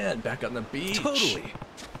man, back on the beach. Totally.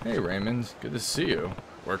 Hey, Raymond. Good to see you.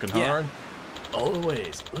 Working hard?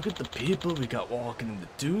 Always. Look at the people we got walking in the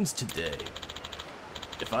dunes today.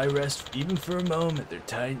 If I rest even for a moment,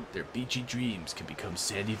 their beachy dreams can become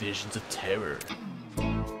sandy visions of terror.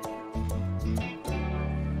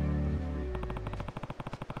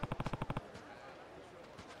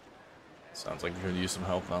 Sounds like you're gonna use some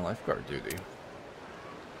help on lifeguard duty.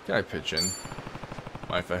 Can I pitch in?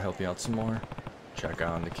 Mind if I help you out some more? Check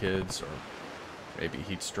on the kids, or maybe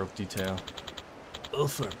heat stroke detail?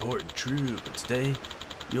 Both are important, true, but today,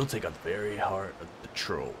 you'll take on the very heart of the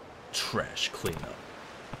patrol. Trash cleanup.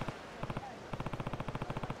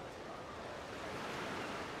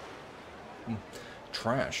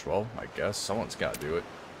 Trash, well, I guess someone's gotta do it.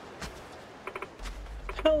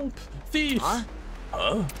 Help! Thief! Huh?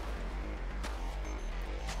 Huh?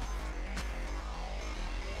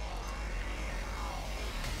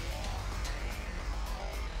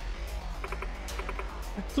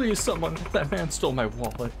 Please, someone, that man stole my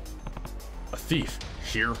wallet. A thief?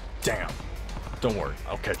 Here? Damn. Don't worry,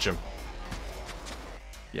 I'll catch him.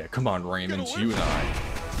 Yeah, come on, Raymond, you and I.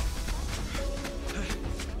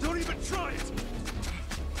 Don't even try it.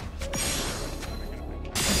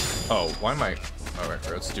 Oh, why am I... Alright,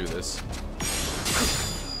 let's do this.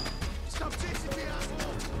 Stop chasing me,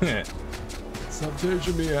 asshole. Stop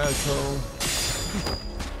chasing me, asshole.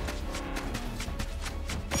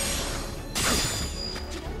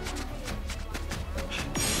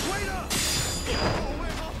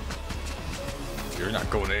 You're not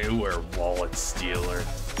going anywhere, wallet stealer.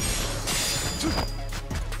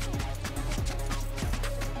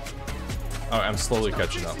 Alright, I'm slowly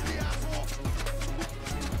catching up.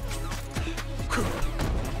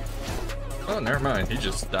 Oh, never mind. He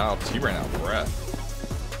just stopped. He ran out of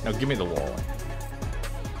breath. Now give me the wallet.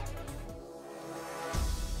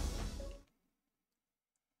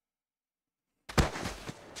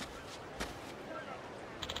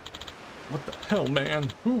 What the hell,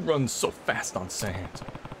 man? Who runs so fast on sand?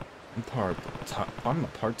 I'm a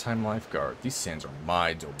part-time lifeguard. These sands are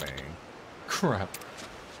my domain. Crap.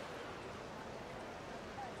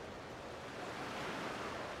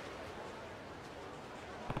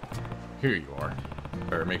 Here you are.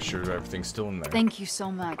 Better make sure everything's still in there. Thank you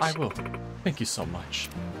so much. I will. Thank you so much.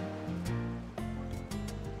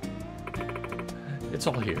 It's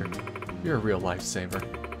all here. You're a real lifesaver.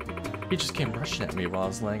 He just came rushing at me while I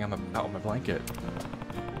was laying out on my blanket.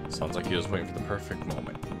 Sounds like he was waiting for the perfect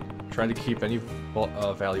moment. Trying to keep any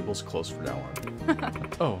valuables close for now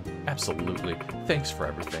on. Oh, absolutely. Thanks for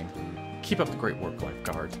everything. Keep up the great work,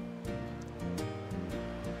 lifeguard.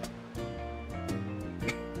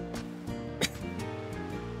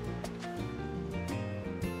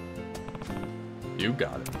 You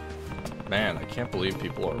got it. Man, I can't believe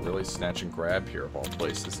people are really snatch and grab here of all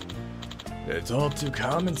places. It's all too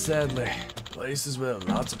common, sadly. Places where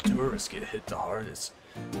lots of tourists get hit the hardest.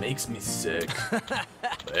 Makes me sick. But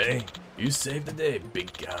hey, you saved the day,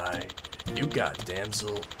 big guy. You got the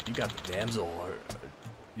damsel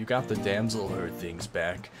her things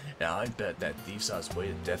back. Now I bet that thief's on his way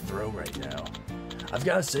to death row right now. I've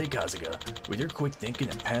gotta say, Kasuga, with your quick thinking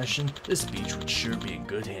and passion, this beach would sure be in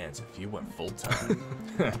good hands if you went full time.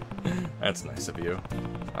 That's nice of you.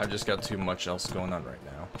 I've just got too much else going on right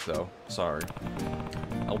now, so sorry.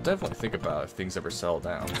 I'll definitely think about it if things ever settle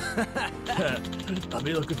down. I'll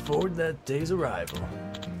be looking forward to that day's arrival.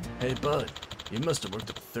 Hey, bud, you must have worked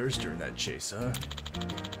up a thirst during that chase, huh?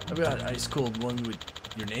 I've got an ice-cold one with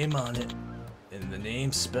your name on it, and the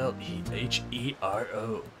name spelled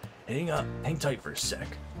H-E-R-O. Hang tight for a sec.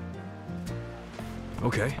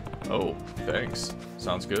 Okay. Oh, thanks.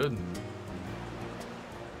 Sounds good.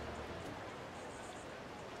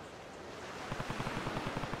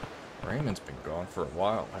 Raymond's been gone for a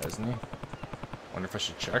while, hasn't he? Wonder if I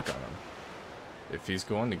should check on him. If he's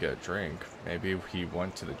going to get a drink, maybe he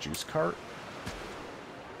went to the juice cart?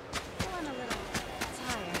 Feeling a little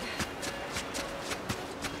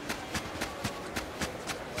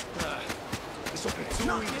tired. This'll be too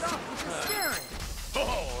Knock easy. it off with the staring.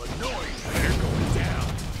 Oh, annoying. They're going down.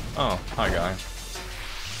 Oh, hi guy.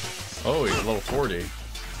 Oh, he's level 40. There's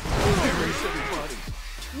everybody.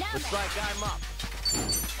 Looks like I'm up.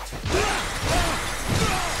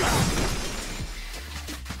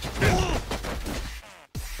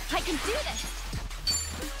 I can do this!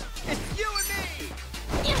 It's you and me!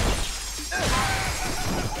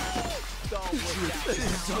 Don't work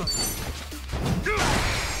out.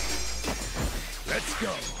 Let's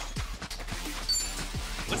go.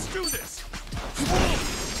 Let's do this.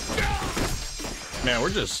 Man,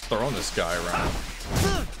 we're just throwing this guy around.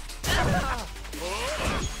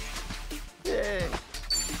 Hey,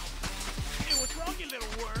 what's wrong, you little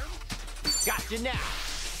worm? got you now.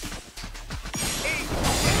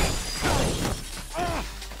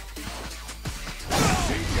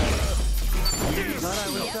 Thought I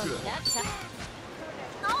was done. That's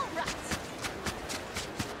all right.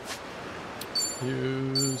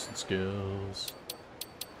 Use and skills.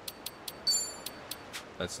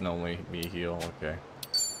 That's only me heal, okay.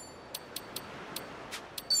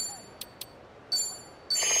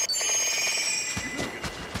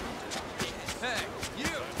 Hey, you.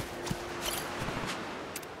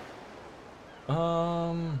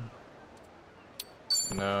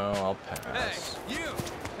 No, I'll pass. Hey, you.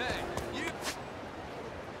 Hey, you.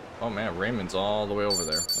 Oh man, Raymond's all the way over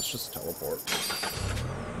there. Let's just teleport.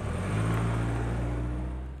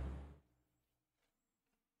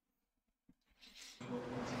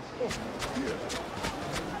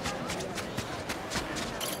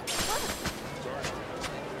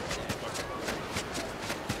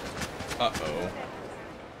 Uh-oh.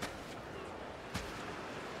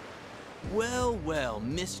 Well, well,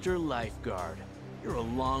 Mr. Lifeguard. You're a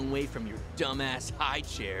long way from your dumbass high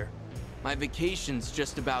chair. My vacation's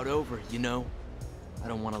just about over, you know? I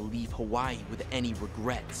don't want to leave Hawaii with any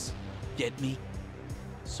regrets. Get me?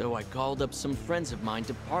 So I called up some friends of mine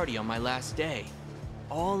to party on my last day.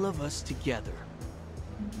 All of us together.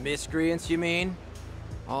 Miscreants, you mean?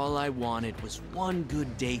 All I wanted was one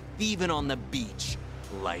good day thieving on the beach,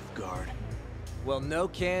 Lifeguard. Well, no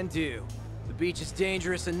can do. The beach is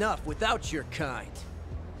dangerous enough without your kind.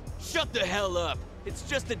 Shut the hell up! It's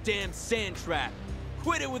just a damn sand trap.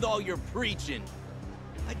 Quit it with all your preaching.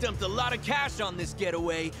 I dumped a lot of cash on this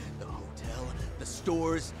getaway. The hotel, the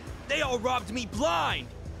stores, they all robbed me blind.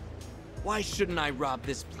 Why shouldn't I rob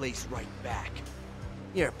this place right back?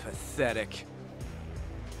 You're pathetic.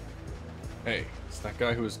 Hey, it's that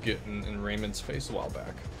guy who was getting in Raymond's face a while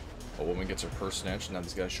back. A woman gets her purse snatched, now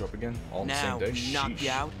these guys show up again? All in the Now same day? we knock Sheesh.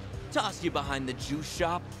 you out, toss you behind the juice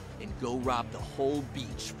shop, and go rob the whole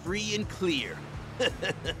beach free and clear.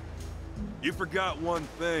 You forgot one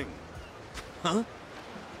thing. Huh?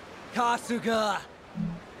 Kasuga!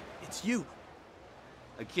 It's you.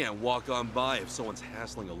 I can't walk on by if someone's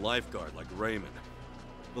hassling a lifeguard like Raymond.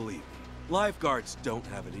 Believe me, lifeguards don't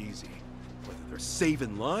have it easy. Whether they're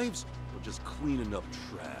saving lives or just cleaning up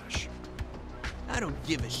trash. I don't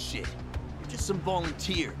give a shit. You're just some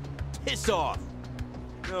volunteer. Piss off!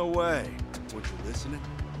 No way. Weren't you listening?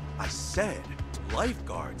 I said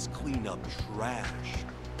lifeguards clean up trash.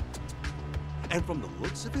 And from the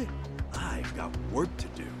looks of it, I've got work to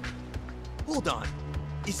do. Hold on.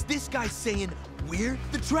 Is this guy saying we're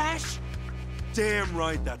the trash? Damn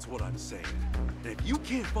right that's what I'm saying. And if you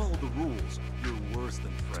can't follow the rules, you're worse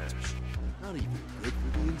than trash. Not even good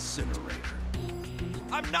for the incinerator.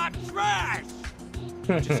 I'm not trash!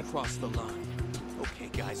 Just crossed the line. Okay,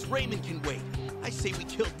 guys, Raymond can wait. I say we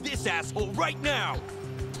kill this asshole right now!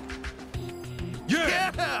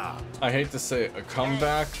 Yeah! I hate to say it, a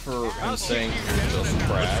comeback for him saying you're just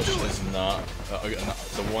trash is not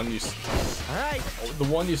the one you. Alright. The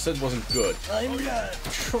one you said wasn't good. I'm not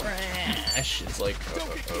trash. It's like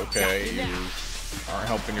okay, you aren't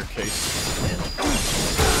helping your case.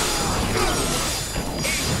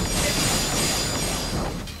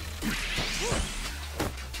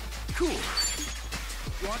 Cool.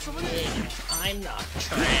 You want some of this? I'm not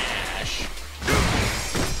trash.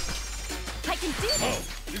 I can do this!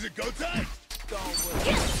 Oh, is it go time? Go with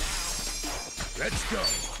Yes! Let's go.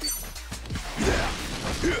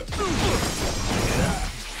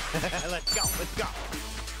 Let's go, let's go.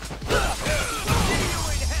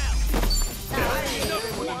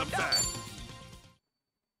 Put in the bag.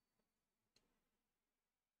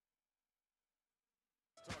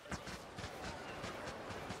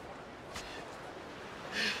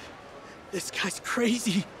 This guy's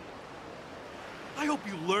crazy. I hope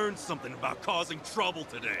you learned something about causing trouble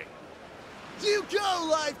today. You go,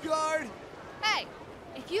 lifeguard! Hey,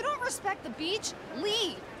 if you don't respect the beach,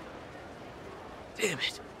 leave. Damn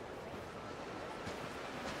it.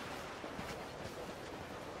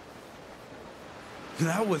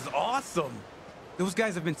 That was awesome. Those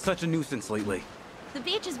guys have been such a nuisance lately. The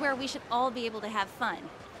beach is where we should all be able to have fun.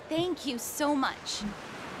 Thank you so much.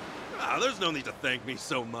 There's no need to thank me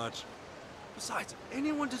so much. Besides, if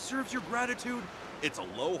anyone deserves your gratitude, it's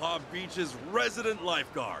Aloha Beach's resident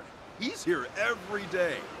lifeguard. He's here every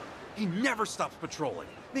day. He never stops patrolling,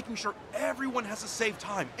 making sure everyone has a safe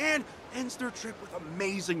time and ends their trip with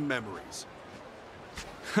amazing memories.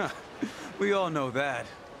 We all know that.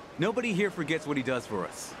 Nobody here forgets what he does for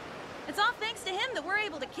us. It's all thanks to him that we're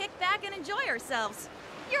able to kick back and enjoy ourselves.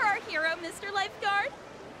 You're our hero, Mr. Lifeguard.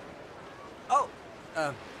 Oh,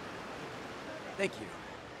 thank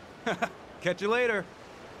you. Catch you later.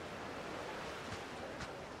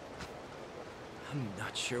 I'm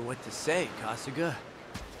not sure what to say, Kasuga.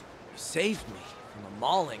 You saved me from a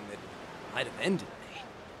mauling that might have ended me.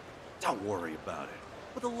 Don't worry about it.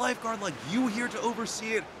 With a lifeguard like you here to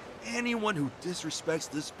oversee it, anyone who disrespects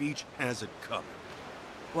this beach has it coming.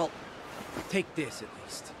 Well, take this at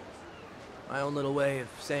least. My own little way of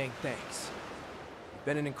saying thanks. You've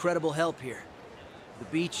been an incredible help here. To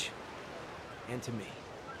the beach, and to me.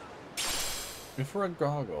 Infrared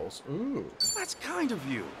goggles. Ooh. That's kind of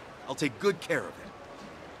you. I'll take good care of it.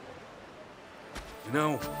 You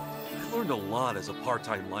know, I learned a lot as a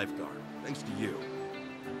part-time lifeguard, thanks to you.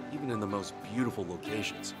 Even in the most beautiful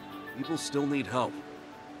locations, people still need help.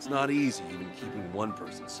 It's not easy even keeping one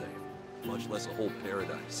person safe, much less a whole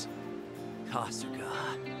paradise. Kasuga.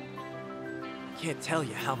 I can't tell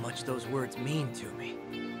you how much those words mean to me.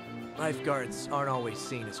 Lifeguards aren't always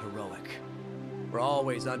seen as heroic. We're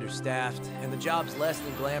always understaffed, and the job's less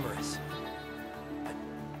than glamorous. But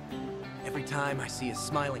every time I see a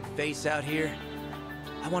smiling face out here,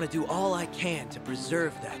 I want to do all I can to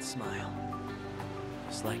preserve that smile.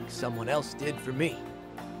 Just like someone else did for me.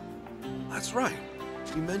 That's right.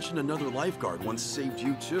 You mentioned another lifeguard once saved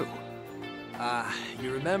you too.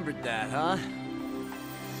 You remembered that, huh?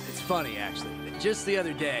 It's funny, actually. Just the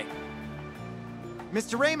other day...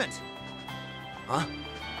 Mr. Raymond! Huh?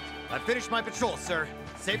 I finished my patrol, sir.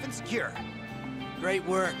 Safe and secure. Great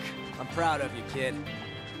work. I'm proud of you, kid.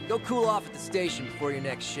 Go cool off at the station before your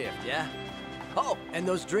next shift, yeah? Oh, and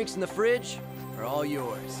those drinks in the fridge are all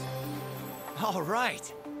yours. All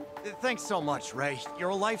right. Thanks so much, Ray.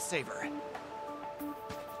 You're a lifesaver.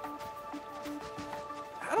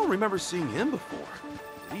 I don't remember seeing him before.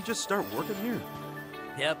 Did he just start working here?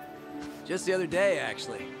 Yep. Just the other day,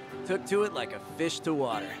 actually. Took to it like a fish to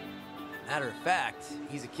water. Matter of fact,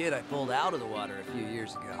 he's a kid I pulled out of the water a few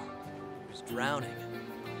years ago. He was drowning.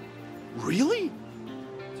 Really?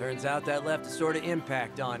 Turns out that left a sort of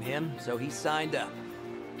impact on him, so he signed up.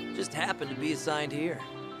 Just happened to be assigned here.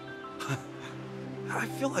 I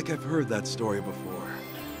feel like I've heard that story before.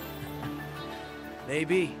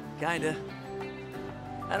 Maybe, kinda.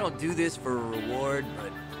 I don't do this for a reward,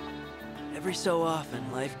 but every so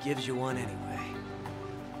often, life gives you one anyway.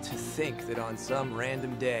 To think that on some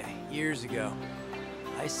random day, years ago,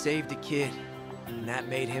 I saved a kid, and that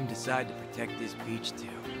made him decide to protect this beach too.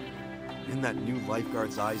 In that new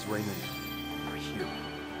lifeguard's eyes, Raymond, you're a hero.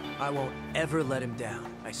 I won't ever let him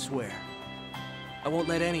down, I swear. I won't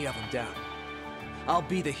let any of them down. I'll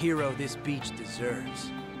be the hero this beach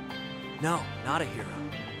deserves. No, not a hero.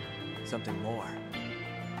 Something more.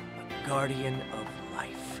 A guardian of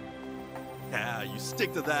life. Yeah, you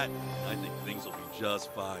stick to that. I think things will be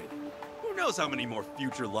just fine. Who knows how many more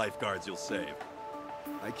future lifeguards you'll save?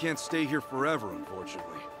 I can't stay here forever,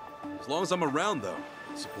 unfortunately. As long as I'm around, though,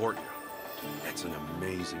 I'll support you. It's an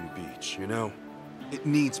amazing beach, you know? It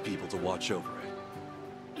needs people to watch over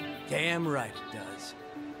it. Damn right it does.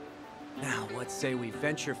 Now, let's say we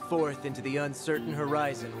venture forth into the uncertain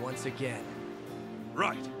horizon once again.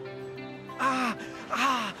 Right. I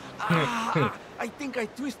think I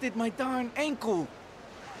twisted my darn ankle.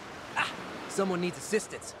 Someone needs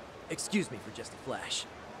assistance. Excuse me for just a flash.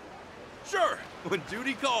 Sure, when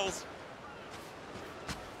duty calls.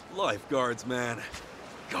 Lifeguards, man.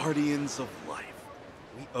 Guardians of life.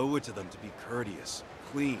 We owe it to them to be courteous,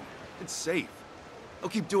 clean, and safe. I'll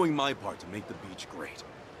keep doing my part to make the beach great.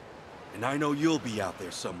 And I know you'll be out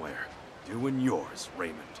there somewhere, doing yours,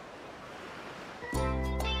 Raymond.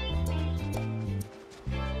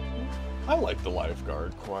 I like the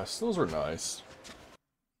lifeguard quests. Those were nice.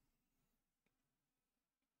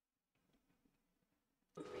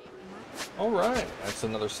 Alright, that's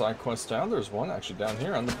another side quest down. There's one actually down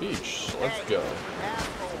here on the beach. So let's go.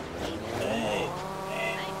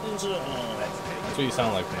 That's what you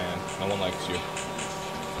sound like, man. No one likes you.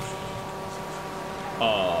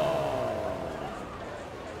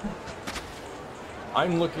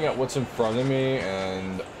 I'm looking at what's in front of me,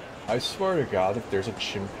 and I swear to God, if there's a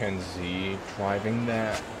chimpanzee driving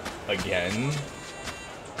that again.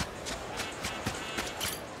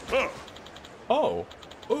 Oh,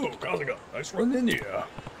 Kasuga, nice run into you.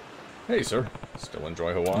 Hey, sir. Still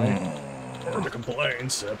enjoy Hawaii? Hard to complain,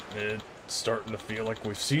 except it's starting to feel like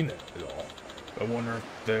we've seen it all. I wonder if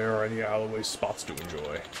there are any alleyway spots to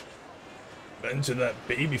enjoy. Been to that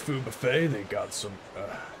baby food buffet they got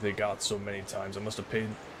so many times. I must have paid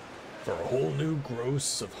for a whole new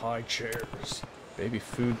gross of high chairs. Baby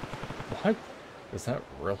food? What? Does that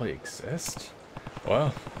really exist?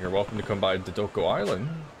 Well, you're welcome to come by Dodoko Island.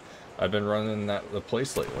 I've been running the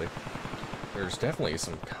place lately. There's definitely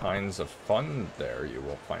some kinds of fun there you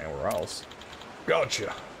won't find anywhere else.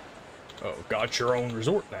 Gotcha. Oh, got your own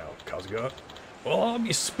resort now, Kasuga. Well, I'll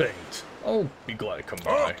be spanked. I'll be glad to come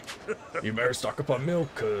by. You better stock up on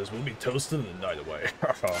milk, cause we'll be toasting the night away.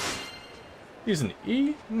 He's an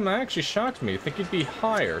E? That actually shocked me. I think he'd be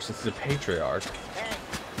higher since he's a patriarch.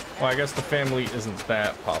 Well, I guess the family isn't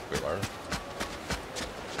that popular.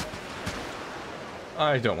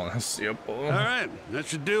 I don't want to see a bull. All right, that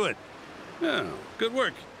should do it. Oh, good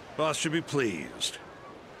work. Boss should be pleased.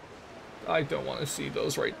 I don't want to see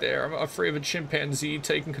those right there. I'm afraid of a chimpanzee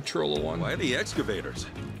taking control of one. Why the excavators?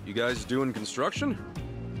 You guys doing construction?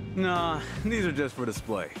 Nah, these are just for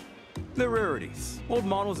display. They're rarities. Old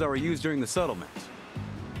models that were used during the settlement.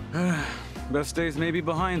 Best days may be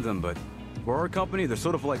behind them, but for our company, they're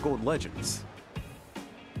sort of like old legends.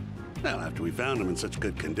 Well, after we found them in such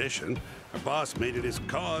good condition, our boss made it his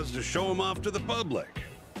cause to show them off to the public.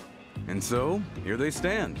 And so, here they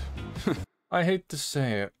stand. I hate to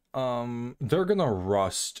say it. They're gonna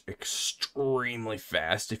rust extremely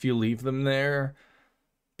fast if you leave them there,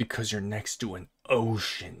 because you're next to an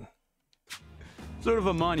ocean. Sort of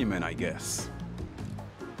a monument, I guess.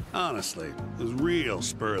 Honestly, it was real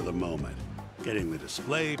spur of the moment. Getting the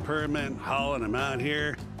display permit, hauling them out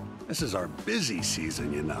here. This is our busy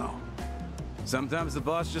season, you know. Sometimes the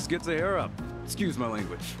boss just gets a hair up. Excuse my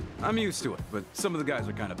language. I'm used to it, but some of the guys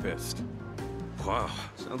are kind of pissed. Wow,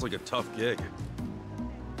 sounds like a tough gig.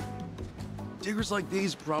 Diggers like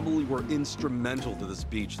these probably were instrumental to this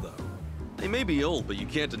beach, though. They may be old, but you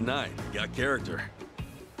can't deny they got character.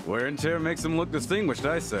 Wear and tear makes them look distinguished,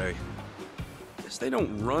 I say. Guess they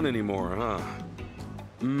don't run anymore, huh?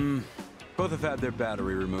 Both have had their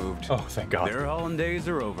battery removed. Oh, thank God. Their hauling days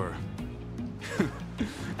are over.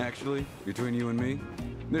 Actually, between you and me,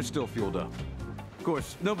 they're still fueled up. Of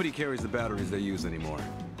course, nobody carries the batteries they use anymore.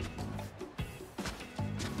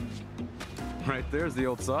 Right there's the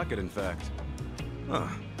old socket, in fact. Huh,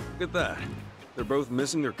 look at that. They're both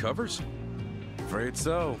missing their covers? Afraid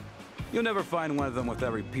so. You'll never find one of them with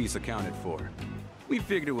every piece accounted for. We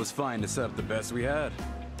figured it was fine to set up the best we had.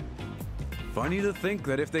 Funny to think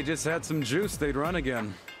that if they just had some juice, they'd run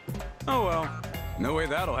again. Oh well, no way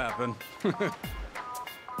that'll happen.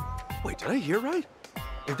 Wait, did I hear right?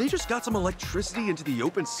 If they just got some electricity into the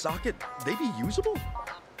open socket, they'd be usable?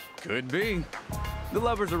 Could be. The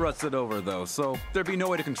levers are rusted over though, so there'd be no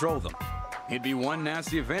way to control them. It'd be one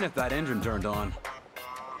nasty event if that engine turned on.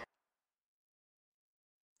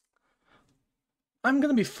 I'm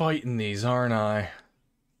gonna be fighting these, aren't I?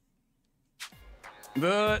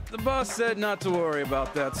 But the boss said not to worry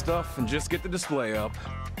about that stuff and just get the display up.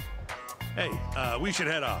 Hey, we should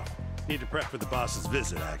head off. Need to prep for the boss's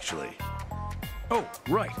visit, actually. Oh,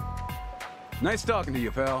 right. Nice talking to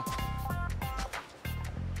you, pal.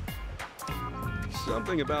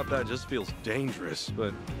 Something about that just feels dangerous,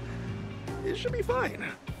 but it should be fine.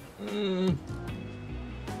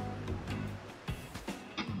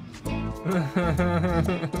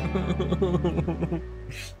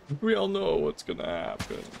 We all know what's gonna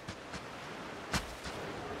happen.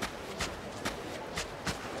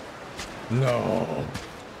 No.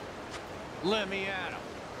 Let me at him.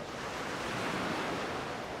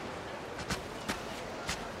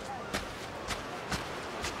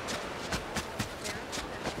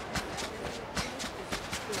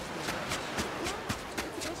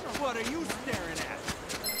 What are you staring at?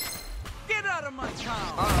 Get out of my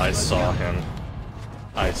town! I saw him.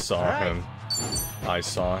 I saw him. I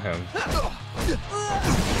saw him.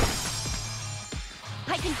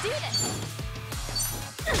 I can do this!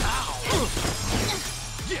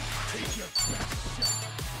 Yeah, take your best shot.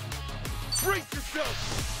 Brace yourself!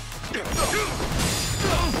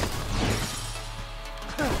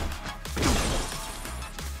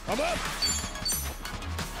 I'm up!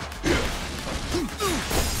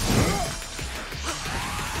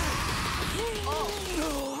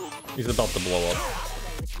 He's about to blow up.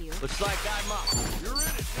 Looks like I'm up. You're in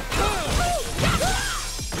it.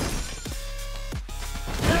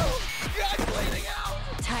 Guy's bleeding out.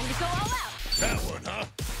 Time to go all out. That one, huh?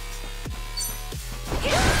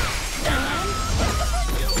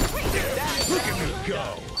 Look at me go.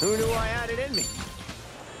 Who knew I had it in me?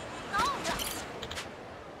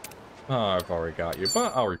 Oh, I've already got you,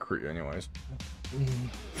 but I'll recruit you anyways.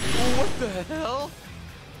 What the hell?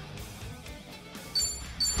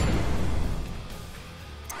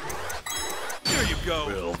 There you go.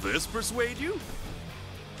 Will this persuade you?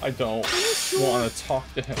 I don't want to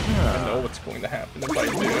talk to him. I know what's going to happen if I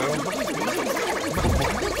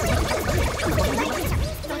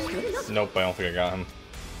do. Nope, I don't think I got him.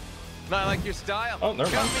 Not like your style. Oh, never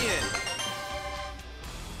mind. Count me in.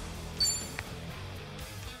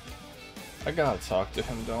 I gotta talk to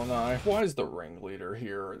him, don't I? Why is the ringleader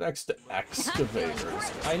here next to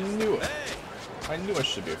excavators? I knew it. I knew I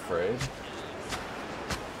should be afraid.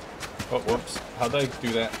 Oh, whoops. How'd I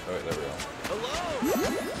do that? Oh, wait, there we go. Hello!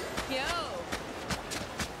 Yo!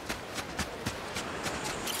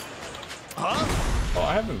 Huh? Oh,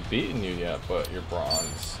 I haven't beaten you yet, but you're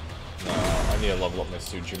bronze. No, I need to level up my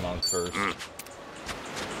Sujimon first.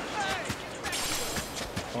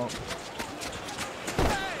 Oh.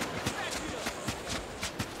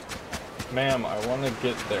 Ma'am, I want to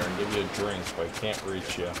get there and give you a drink, but I can't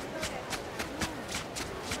reach you.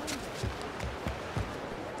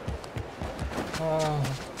 Oh.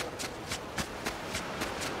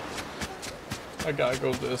 I gotta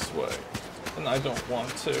go this way, and I don't want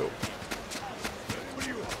to.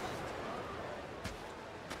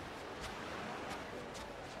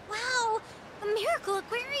 Wow, a miracle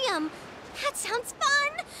aquarium. That sounds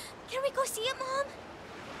fun. Can we go see it, Mom?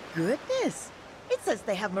 Goodness. It says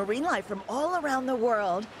they have marine life from all around the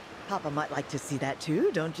world. Papa might like to see that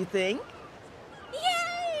too, don't you think?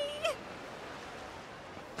 Yay!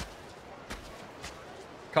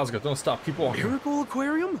 Kasuga, don't stop. Keep walking. Miracle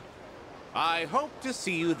Aquarium? I hope to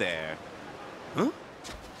see you there. Huh?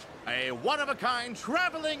 A one-of-a-kind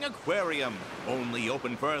traveling aquarium. Only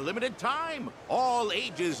open for a limited time. All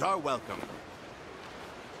ages are welcome.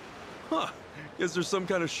 Huh. Guess there's some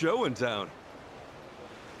kind of show in town.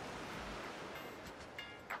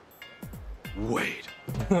 Wait.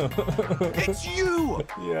 It's you!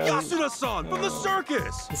 Yes. Yasuda-san from the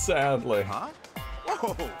circus! Sadly. Huh?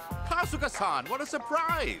 Whoa! Kasuga-san, what a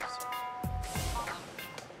surprise!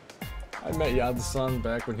 I met Yada-san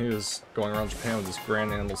back when he was going around Japan with this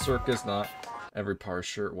Grand Animal Circus. Not every part of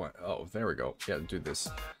shirt went... Oh, there we go. Yeah, do this.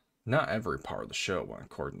 Not every part of the show went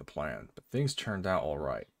according to plan, but things turned out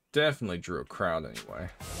alright. Definitely drew a crowd anyway.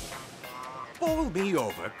 Bowl me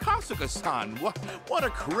over. Kasuga-san, what a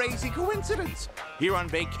crazy coincidence. Here on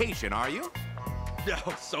vacation, are you?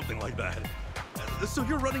 Yeah, something like that. So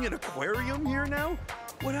you're running an aquarium here now?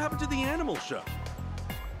 What happened to the animal show?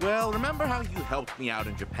 Well, remember how you helped me out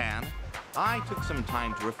in Japan? I took some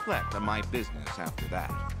time to reflect on my business after that.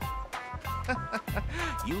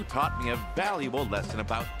 You taught me a valuable lesson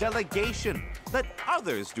about delegation. Let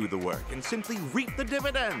others do the work and simply reap the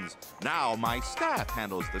dividends. Now my staff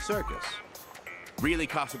handles the circus. Really,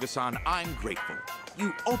 Kasuga-san, I'm grateful.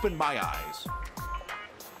 You opened my eyes.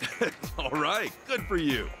 All right, good for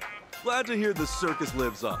you. Glad to hear the circus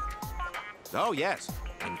lives on. Oh, yes.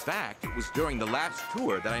 In fact, it was during the last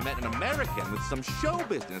tour that I met an American with some show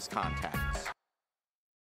business contacts.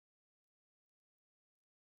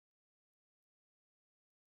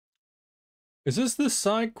 Is this the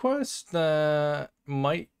side quest that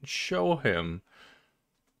might show him?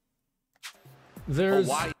 There's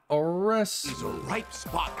a rest. It's a ripe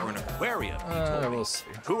spot for an aquarium. We'll see.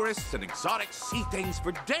 Tourists and exotic sea things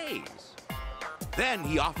for days. Then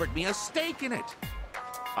he offered me a stake in it.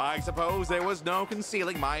 I suppose there was no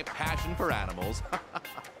concealing my passion for animals.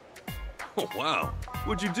 Oh, wow.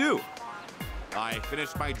 What'd you do? I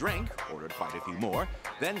finished my drink, ordered quite a few more,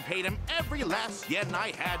 then paid him every last yen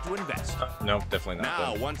I had to invest. No, definitely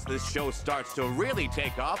not. Now, once this show starts to really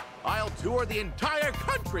take off, I'll tour the entire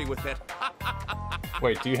country with it.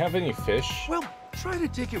 Wait, do you have any fish? Well, try to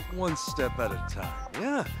take it one step at a time,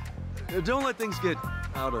 yeah? Don't let things get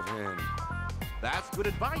out of hand. That's good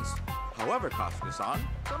advice. However, Kasuga-san,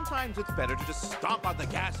 sometimes it's better to just stomp on the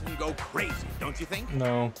gas and go crazy, don't you think?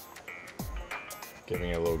 No.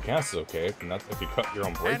 Giving it a little gas is okay, but not if you cut your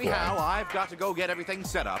own brake Anyhow, line. I've got to go get everything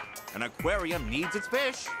set up. An aquarium needs its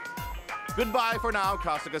fish. Goodbye for now,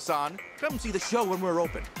 Kasuga-san. Come see the show when we're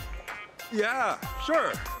open. Yeah,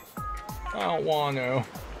 sure. I don't want to.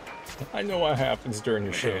 I know what happens during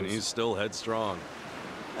your shows. And he's still headstrong.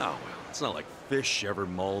 Oh, well, it's not like fish ever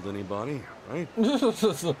mauled anybody, right?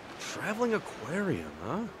 Traveling aquarium,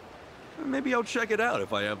 huh? Maybe I'll check it out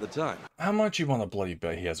if I have the time. How much you want to bloody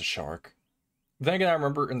bet he has a shark? Then again, I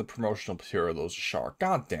remember in the promotional material there was a shark.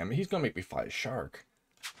 God damn it, he's gonna make me fight a shark.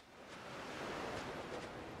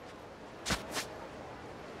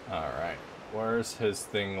 Alright, where's his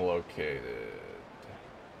thing located?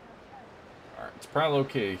 Alright, it's probably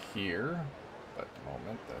located here, but at the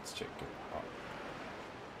moment, let's check it out.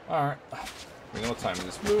 Alright, we know what time it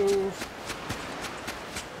is. Move!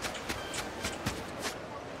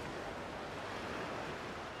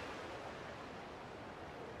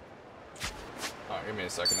 Alright, give me a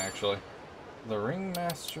second, actually. The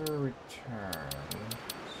Ringmaster returns.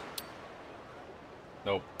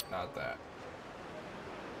 Nope, not that.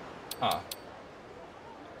 Huh.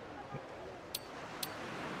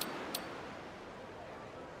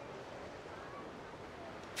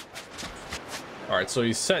 Alright, so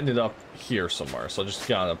he's setting it up here somewhere, so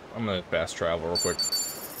I'm gonna fast travel real quick.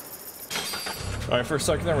 Alright, for a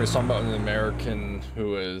second there we was talking about an American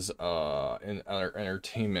who is in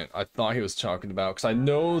entertainment. I thought he was talking about, because I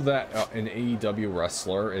know that an AEW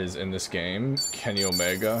wrestler is in this game, Kenny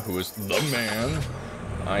Omega, who is the man.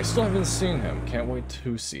 I still haven't seen him. Can't wait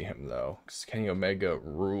to see him though, because Kenny Omega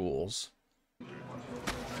rules.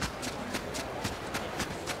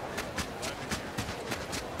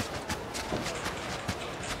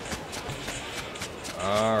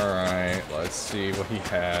 Alright, let's see what he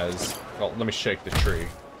has. Oh, let me shake the tree.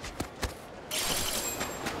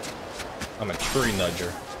 I'm a tree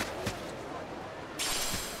nudger.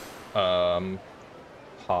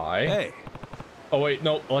 Hi. Hey. Oh wait,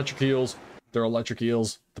 no, electric eels. They're electric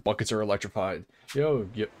eels. The buckets are electrified. Yo,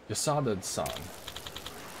 Yasada-san.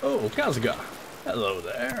 Oh, Kasuga. Hello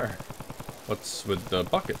there. What's with the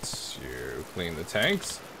buckets? You clean the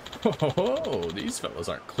tanks? Oh, these fellows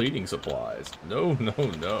aren't cleaning supplies. No, no,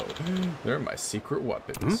 no. They're my secret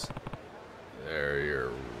weapons. They're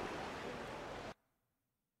your...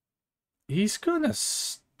 He's gonna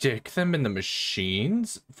stick them in the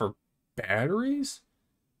machines for batteries?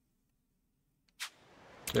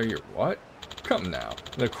 They're your what? Come now.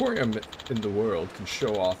 The aquarium in the world can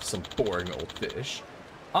show off some boring old fish.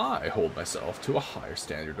 I hold myself to a higher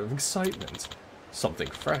standard of excitement. Something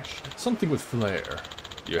fresh, something with flair.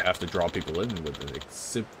 You have to draw people in with an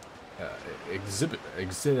exhibition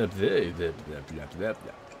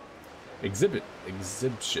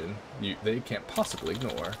they can't possibly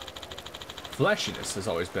ignore. Flashiness has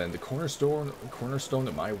always been the cornerstone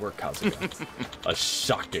of my work, Kasuga. A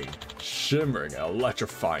shocking, shimmering,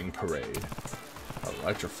 electrifying parade.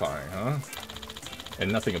 Electrifying, huh?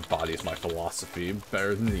 And nothing embodies my philosophy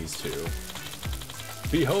better than these two.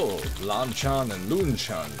 Behold, Lan-chan and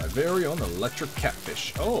Loon-chan, my very own electric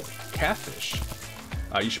catfish. Oh, catfish.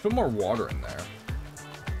 You should put more water in there.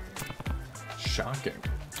 Shocking.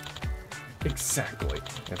 Exactly.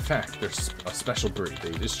 In fact, they're a special breed.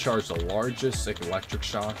 They discharge the largest electric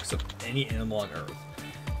shocks of any animal on Earth.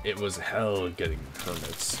 It was hell getting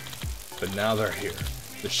permits, but now they're here.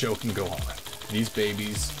 The show can go on. These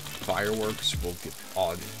babies fireworks will give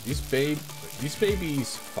These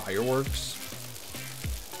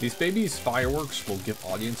babies fireworks will give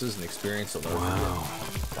audiences an experience of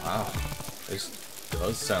wow. This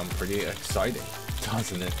does sound pretty exciting,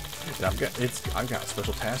 doesn't it? And I've got a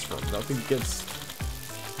special task for them. Nothing gets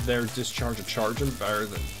their discharge of charging better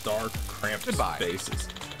than dark, cramped spaces.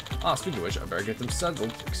 Speaking of which, I better get them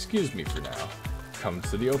settled. Excuse me for now. Come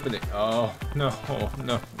to the opening. Oh, no.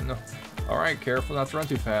 Alright, careful not to run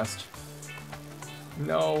too fast.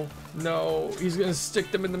 No. He's gonna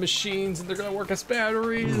stick them in the machines and they're gonna work as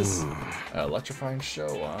batteries. Electrifying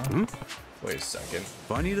show, huh? Wait a second.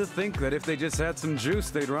 Funny to think that if they just had some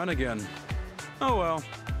juice, they'd run again. Oh well.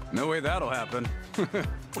 No way that'll happen.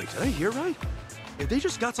 Wait, did I hear right? If they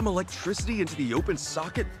just got some electricity into the open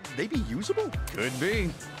socket, they'd be usable? Could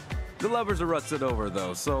be. The levers are rusted over,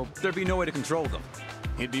 though, so there'd be no way to control them.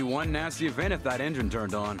 It'd be one nasty event if that engine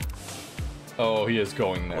turned on. Oh, he is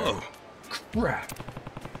going there. Whoa. Crap.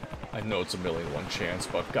 I know it's a 1,000,000 chance,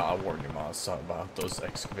 but God warn you, Masa, about those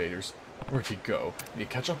excavators. Where'd he go? Did he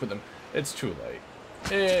catch up with them? It's too late.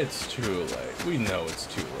 It's too late. We know it's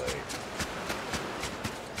too late.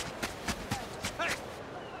 Hey!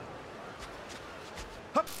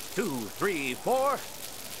 2, 3, 4.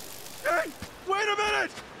 Hey! Wait a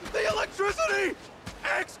minute! The electricity!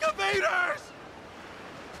 Excavators!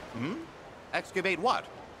 Excavate what?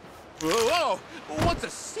 Whoa! What's a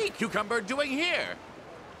sea cucumber doing here?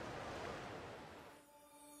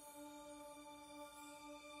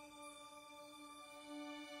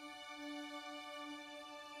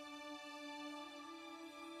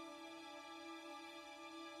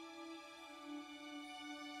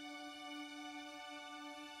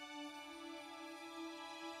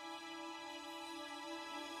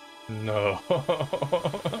 No.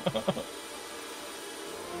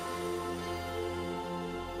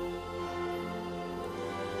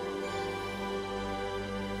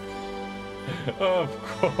 Of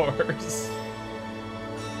course.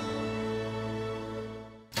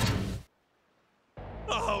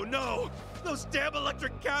 Oh no! Those damn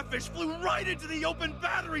electric catfish flew right into the open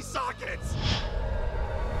battery sockets!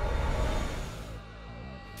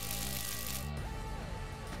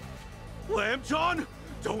 Lamb John,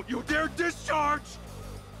 don't you dare discharge!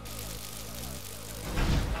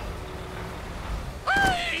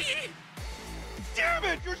 Hey! Damn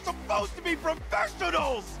it! You're supposed to be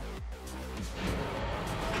professionals!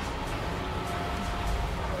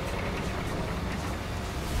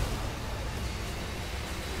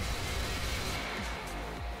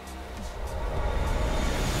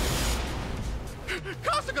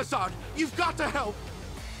 Kasuga-san, you've got to help!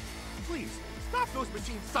 Please, stop those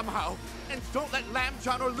machines somehow, and don't let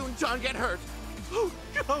Lamb-chan or Loon-chan get hurt! Oh,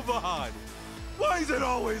 come on! Why is it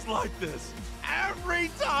always like this?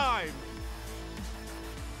 Every time!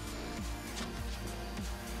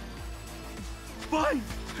 Fine!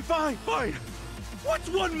 What's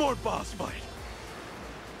one more boss fight?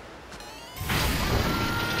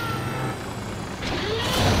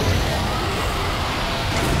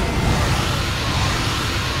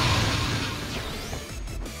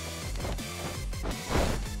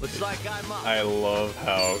 Looks like I'm up. I love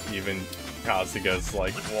how even Kasuga's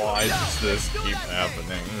like, why does this keep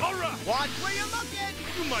happening? All right. Watch where you're looking!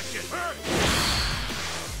 You might get hurt!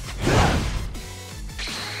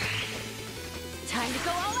 Time to go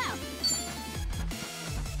all out.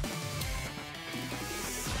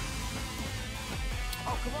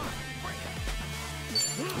 Oh, come on. Bring it.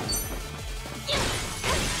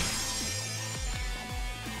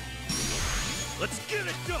 Let's get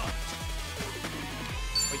it done!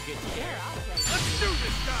 Sure, Let's do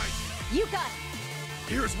this, guys! You got it.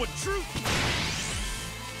 Here's what truth...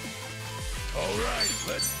 All right,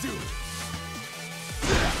 let's do it.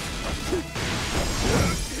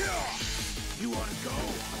 You wanna go?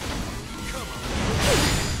 Come on.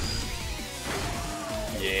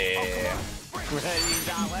 Yeah. Ready as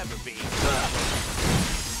I'll ever be.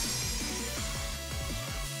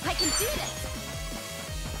 I can do this.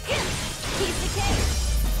 Piece the cake.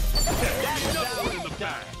 That's another one in the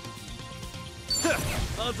bag.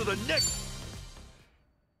 On to the next.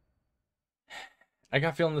 I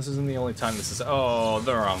got a feeling this isn't the only time this is. Oh,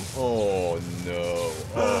 they're on. Oh no.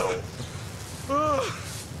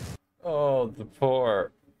 Oh, the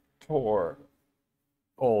poor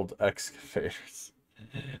old excavators.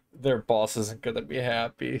 Their boss isn't gonna be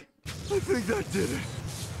happy. I think that did it.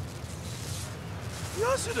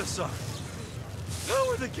 Yasuda-san, how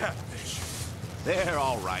are the catfish? They're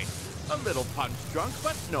all right. A little punch drunk,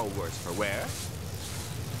 but no worse for wear.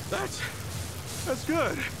 That's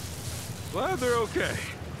good. Glad they're okay.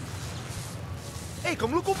 Hey,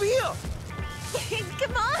 come look over here!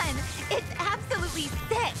 Come on! It's absolutely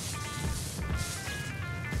sick!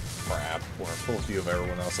 Crap, we're a full view of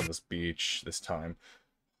everyone else on this beach this time.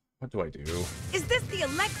 What do I do? Is this the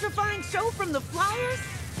electrifying show from the flyers?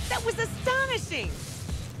 That was astonishing!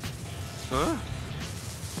 Huh?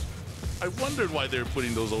 I wondered why they were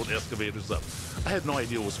putting those old excavators up. I had no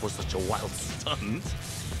idea it was for such a wild stunt.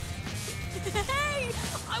 Hey!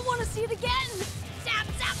 I want to see it again! Zap,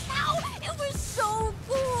 zap, pow! It was so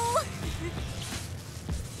cool!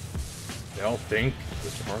 They all think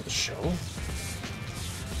this is part of the show?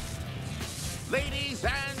 Ladies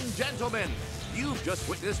and gentlemen, you've just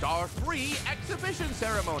witnessed our free exhibition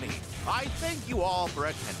ceremony. I thank you all for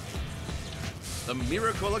attending. The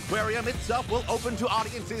Miracle Aquarium itself will open to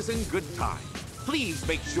audiences in good time. Please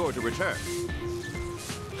make sure to return.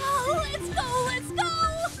 Oh, let's go, let's go!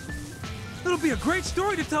 It'll be a great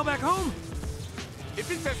story to tell back home. If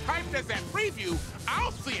it's as hyped as that preview,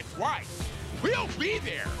 I'll see it twice. We'll be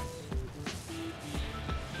there.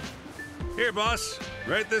 Here, boss.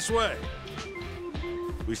 Right this way.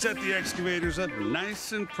 We set the excavators up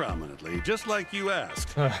nice and prominently, just like you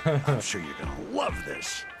asked. I'm sure you're gonna love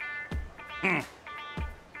this.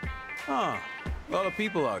 Ah, a lot of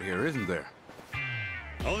people out here, isn't there?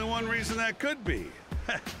 Only one reason that could be.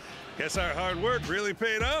 Guess our hard work really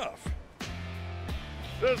paid off.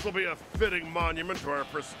 This will be a fitting monument to our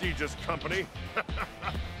prestigious company.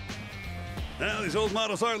 Now, these old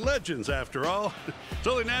models are legends, after all. It's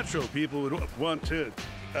only natural people would want to,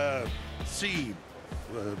 see,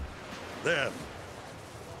 them.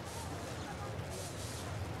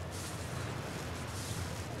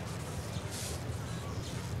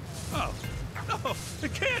 Oh, no,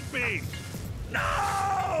 it can't be!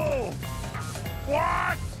 No!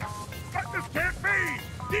 What? But this can't be!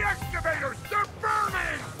 The excavators, they're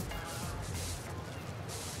burning!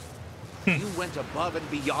 You went above and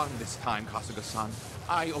beyond this time, Kasuga-san.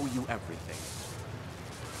 I owe you everything.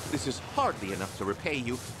 This is hardly enough to repay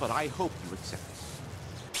you, but I hope you accept it.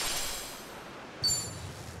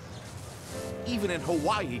 Even in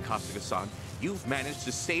Hawaii, Kasuga-san, you've managed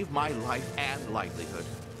to save my life and livelihood.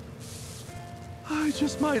 I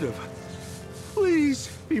just might have. Please,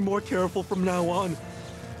 be more careful from now on.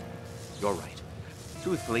 You're right.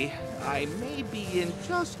 Truthfully, I may be in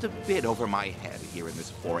just a bit over my head here in this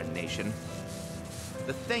foreign nation.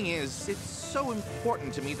 The thing is, it's so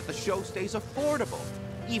important to me that the show stays affordable,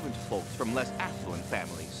 even to folks from less affluent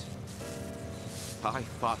families. I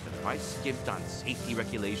thought that if I skimped on safety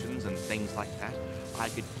regulations and things like that, I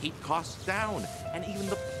could keep costs down, and even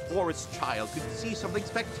the poorest child could see something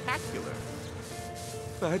spectacular.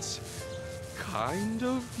 That's kind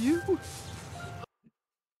of you?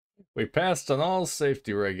 We passed on all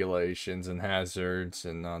safety regulations and hazards,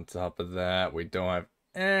 and on top of that, we don't have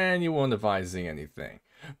anyone advising anything.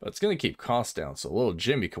 But it's gonna keep costs down so little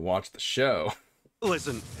Jimmy can watch the show.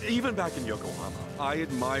 Listen, even back in Yokohama, I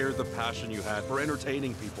admire the passion you had for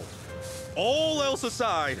entertaining people. All else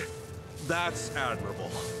aside, that's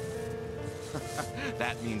admirable.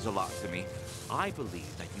 That means a lot to me. I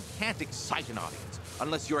believe that you can't excite an audience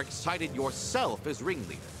unless you're excited yourself as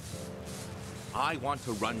ringleader. I want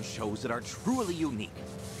to run shows that are truly unique.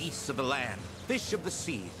 Beasts of the land, fish of the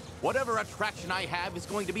sea. Whatever attraction I have is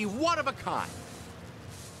going to be one of a kind.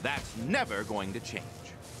 That's never going to change.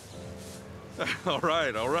 All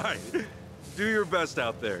right. Do your best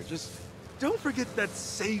out there. Just don't forget that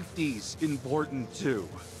safety's important too.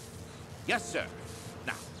 Yes, sir.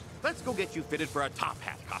 Now, let's go get you fitted for a top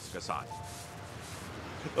hat, Kasuga-san.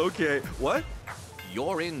 Okay, what?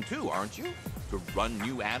 You're in too, aren't you? To run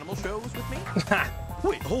new animal shows with me?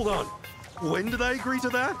 Wait, hold on. When did I agree to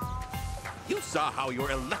that? You saw how your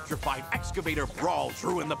electrified excavator brawl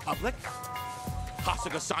drew in the public.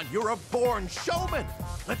 Kasuga-san, you're a born showman.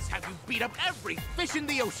 Let's have you beat up every fish in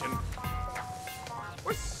the ocean.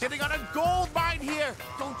 We're sitting on a gold mine here.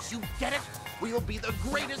 Don't you get it? We'll be the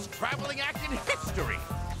greatest traveling act in history.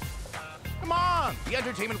 Come on, the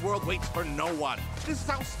entertainment world waits for no one. This is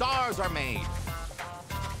how stars are made.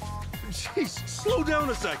 Jeez, slow down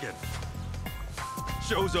a second.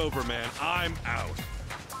 Show's over, man. I'm out.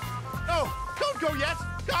 No, don't go yet.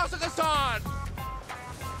 Kasuga-san!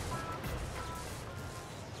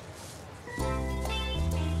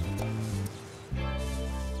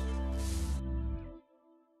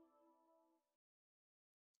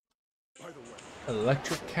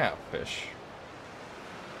 Electric catfish.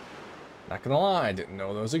 Not gonna lie, I didn't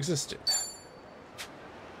know those existed.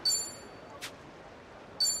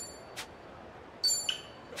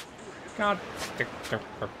 Now,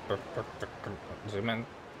 zoom in.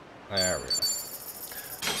 There we go.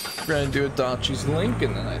 We're gonna do Adachi's Link,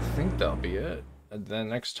 and then I think that'll be it. And then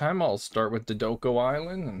next time I'll start with Dodoko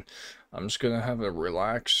Island, and I'm just gonna have a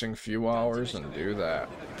relaxing few hours and do that.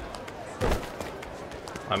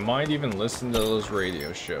 I might even listen to those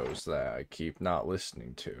radio shows that I keep not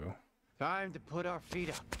listening to. Time to put our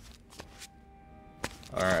feet up.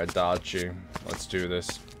 Alright, Adachi, let's do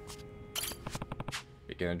this.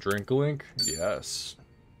 You gonna drink, Link? Yes.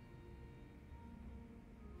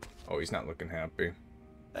 Oh, he's not looking happy.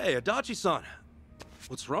 Hey, Adachi-san!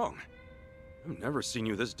 What's wrong? I've never seen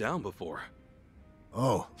you this down before.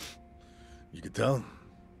 Oh, you could tell?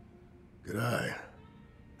 Good eye.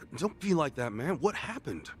 Don't be like that, man. What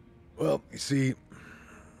happened? Well, you see,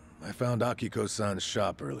 I found Akiko-san's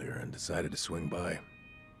shop earlier and decided to swing by.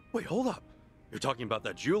 Wait, hold up. You're talking about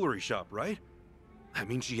that jewelry shop, right? I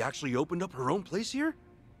mean, she actually opened up her own place here?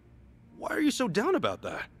 Why are you so down about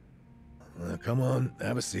that? Come on,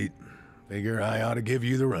 have a seat. Figure I ought to give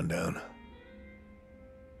you the rundown.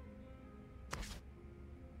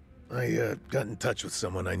 I got in touch with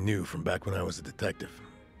someone I knew from back when I was a detective.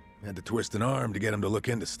 Had to twist an arm to get him to look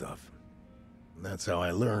into stuff. And that's how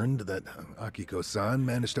I learned that Akiko-san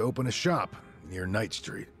managed to open a shop near Knight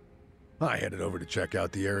Street. I headed over to check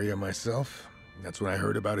out the area myself. That's when I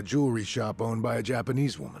heard about a jewelry shop owned by a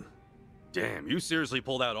Japanese woman. Damn, you seriously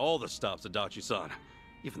pulled out all the stops, Adachi-san.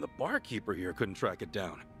 Even the barkeeper here couldn't track it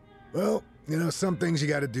down. Well, you know, some things you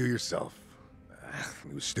gotta do yourself.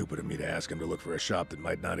 It was stupid of me to ask him to look for a shop that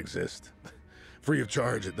might not exist. Free of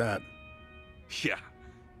charge at that. Yeah,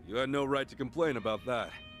 you had no right to complain about that.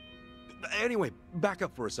 Anyway, back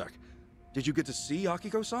up for a sec. Did you get to see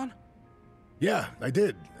Akiko-san? Yeah, I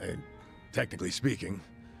did. Technically speaking.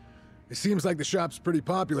 It seems like the shop's pretty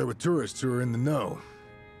popular with tourists who are in the know.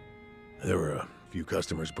 There were a few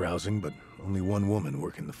customers browsing, but only one woman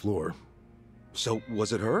working the floor. So,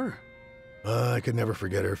 was it her? I could never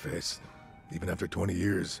forget her face, even after 20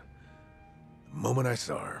 years. The moment I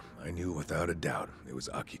saw her, I knew without a doubt it was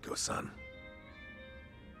Akiko-san.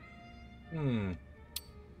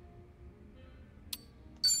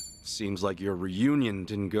 Seems like your reunion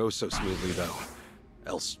didn't go so smoothly, though.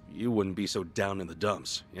 Else, you wouldn't be so down in the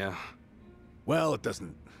dumps, yeah? Well, it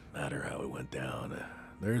doesn't matter how it went down.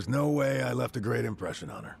 There's no way I left a great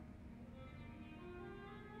impression on her.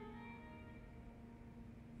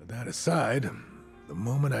 But that aside, the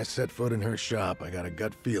moment I set foot in her shop, I got a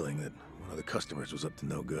gut feeling that one of the customers was up to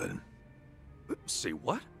no good. See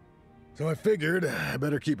what? So I figured I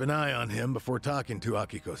better keep an eye on him before talking to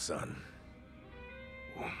Akiko-san.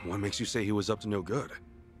 What makes you say he was up to no good?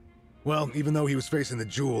 Well, even though he was facing the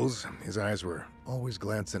jewels, his eyes were always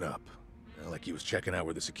glancing up, like he was checking out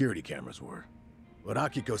where the security cameras were. But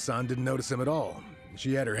Akiko-san didn't notice him at all.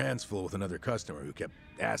 She had her hands full with another customer who kept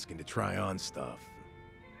asking to try on stuff.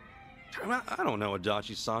 I don't know,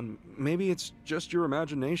 Adachi-san. Maybe it's just your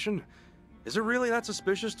imagination. Is it really that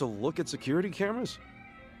suspicious to look at security cameras?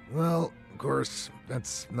 Well, of course,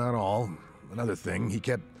 that's not all. Another thing, he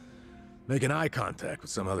kept making eye contact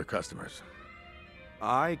with some other customers.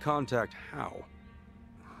 Eye contact how?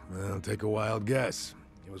 Well, take a wild guess.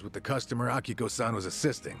 It was with the customer Akiko-san was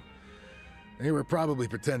assisting. They were probably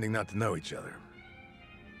pretending not to know each other.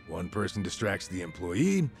 One person distracts the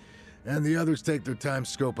employee, and the others take their time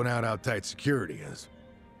scoping out how tight security is.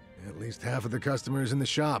 At least half of the customers in the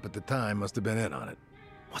shop at the time must have been in on it.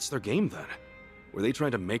 What's their game then? Were they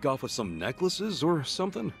trying to make off with some necklaces or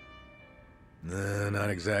something? Nah,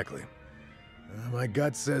 not exactly. My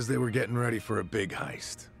gut says they were getting ready for a big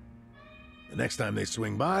heist. The next time they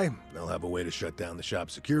swing by, they'll have a way to shut down the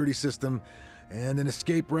shop's security system and an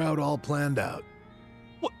escape route all planned out.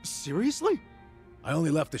 What, seriously? I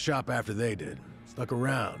only left the shop after they did. Stuck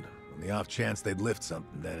around, on the off chance they'd lift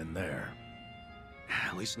something then and there.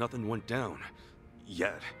 At least nothing went down.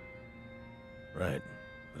 Yet. Right.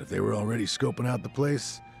 But if they were already scoping out the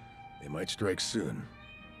place, they might strike soon.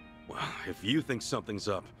 Well, if you think something's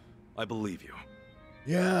up, I believe you.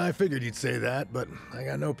 Yeah, I figured you'd say that, but I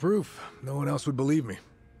got no proof. No one else would believe me.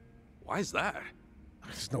 Why's that?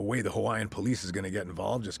 There's no way the Hawaiian police is gonna get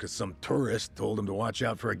involved just because some tourist told them to watch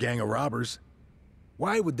out for a gang of robbers.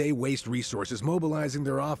 Why would they waste resources mobilizing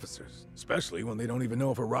their officers? Especially when they don't even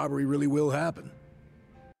know if a robbery really will happen.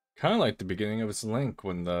 Kind of like the beginning of its Link,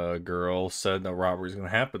 when the girl said no robbery was going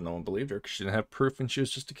to happen. No one believed her because she didn't have proof and she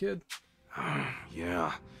was just a kid.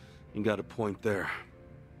 Yeah, you got a point there.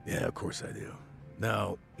 Yeah, of course I do.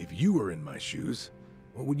 Now, if you were in my shoes,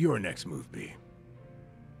 what would your next move be?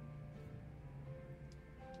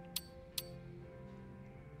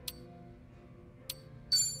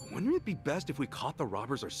 wouldn't it be best if we caught the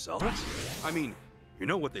robbers ourselves? I mean, you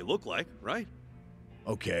know what they look like, right?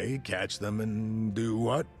 Okay, catch them and do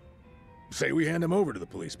what? Say we hand them over to the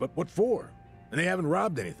police, but what for? And they haven't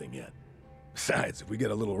robbed anything yet. Besides, if we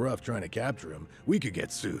get a little rough trying to capture them, we could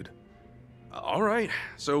get sued. All right,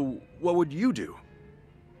 so what would you do?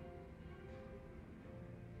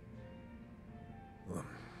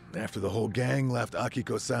 After the whole gang left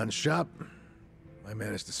Akiko-san's shop, I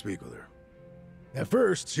managed to speak with her. At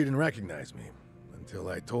first, she didn't recognize me, until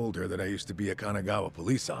I told her that I used to be a Kanagawa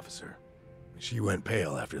police officer. She went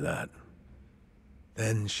pale after that.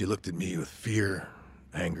 Then she looked at me with fear,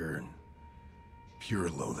 anger, and pure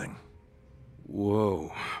loathing.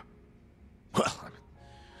 Whoa. Well,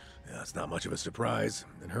 yeah, it's not much of a surprise.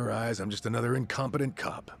 In her eyes, I'm just another incompetent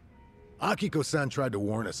cop. Akiko-san tried to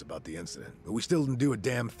warn us about the incident, but we still didn't do a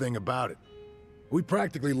damn thing about it. We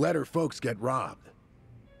practically let her folks get robbed.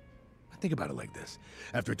 Think about it like this.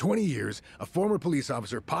 After 20 years, a former police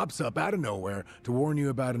officer pops up out of nowhere to warn you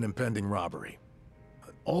about an impending robbery.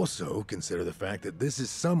 Also, consider the fact that this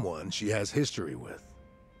is someone she has history with.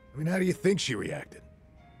 I mean, how do you think she reacted?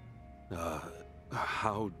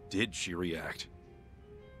 How did she react?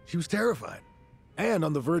 She was terrified, and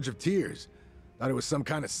on the verge of tears. Thought it was some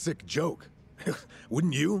kind of sick joke.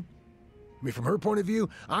 Wouldn't you? I mean, from her point of view,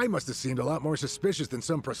 I must have seemed a lot more suspicious than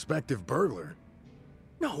some prospective burglar.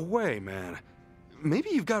 No way, man. Maybe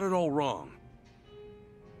you've got it all wrong.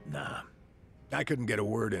 Nah. I couldn't get a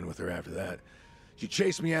word in with her after that. She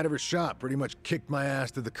chased me out of her shop, pretty much kicked my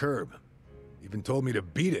ass to the curb. Even told me to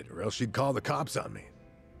beat it, or else she'd call the cops on me.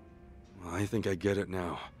 I think I get it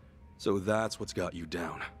now. So that's what's got you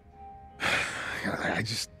down. I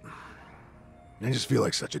just feel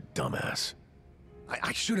like such a dumbass.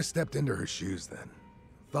 I should have stepped into her shoes then.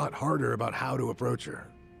 Thought harder about how to approach her.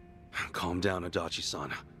 Calm down,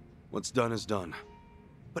 Adachi-san. What's done is done.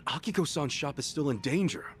 But Akiko-san's shop is still in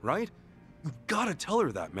danger, right? You've gotta tell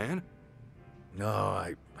her that, man. No,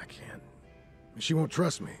 I can't. She won't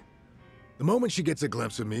trust me. The moment she gets a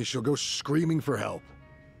glimpse of me, she'll go screaming for help.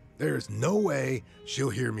 There's no way she'll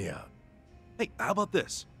hear me out. Hey, how about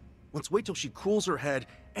this? Let's wait till she cools her head,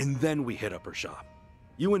 and then we hit up her shop.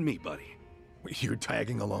 You and me, buddy. You're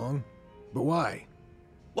tagging along? But why?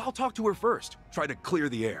 Well, I'll talk to her first. Try to clear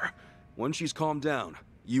the air. Once she's calmed down,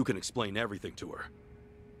 you can explain everything to her.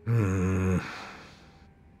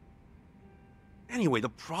 Anyway, the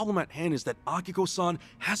problem at hand is that Akiko-san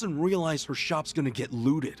hasn't realized her shop's gonna get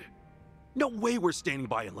looted. No way we're standing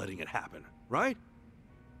by and letting it happen, right?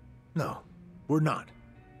 No, we're not.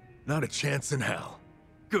 Not a chance in hell.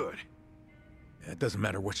 Good. It doesn't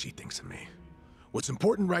matter what she thinks of me. What's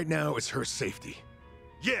important right now is her safety.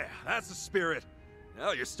 Yeah, that's the spirit.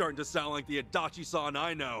 Now you're starting to sound like the Adachi-san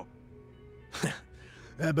I know.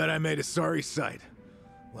 I bet I made a sorry sight.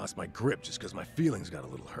 Lost my grip just because my feelings got a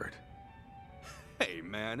little hurt. Hey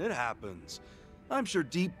man, it happens. I'm sure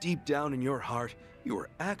deep down in your heart, you were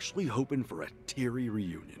actually hoping for a teary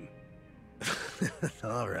reunion.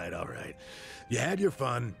 All right. You had your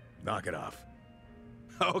fun. Knock it off.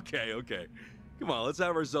 Okay. Come on, let's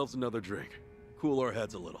have ourselves another drink. Cool our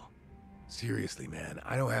heads a little. Seriously, man,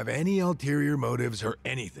 I don't have any ulterior motives or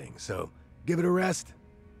anything, so give it a rest.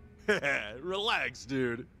 Relax,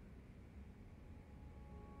 dude.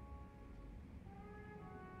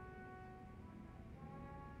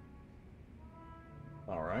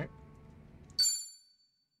 All right.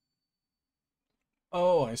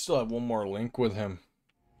 Oh, I still have one more link with him.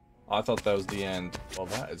 I thought that was the end. Well,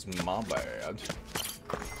 that is my bad.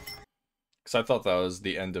 Because I thought that was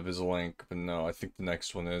the end of his link, but no, I think the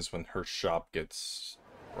next one is when her shop gets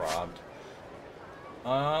robbed.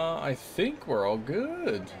 I think we're all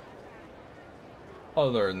good.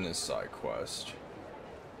 Other than this side quest.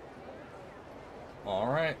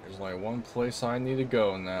 Alright, there's only one place I need to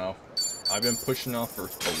go now. I've been pushing off for a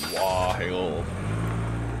while.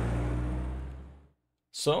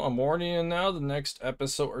 So I'm warning you now, the next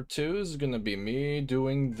episode or two is gonna be me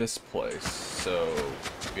doing this place. So,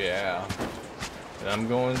 yeah. And I'm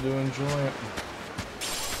going to enjoy it.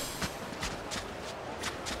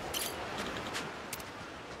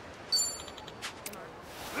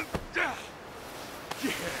 Yeah!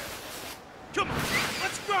 Come on,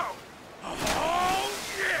 let's go! Oh,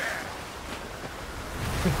 yeah!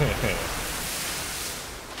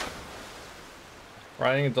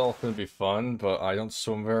 Riding a dolphin would be fun, but I don't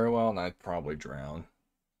swim very well and I'd probably drown.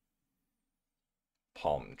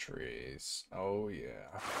 Palm trees. Oh,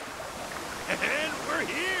 yeah. And we're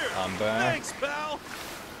here! I'm back. Thanks, pal!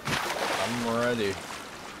 I'm ready.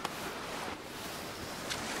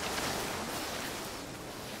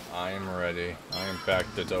 I am ready. I am back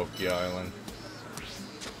to Doki Island.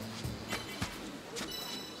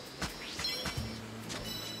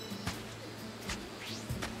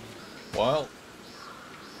 Well,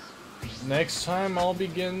 next time I'll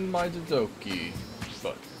begin my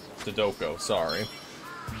Dodoko, sorry.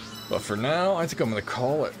 But for now, I think I'm gonna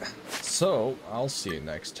call it. So, I'll see you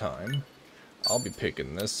next time. I'll be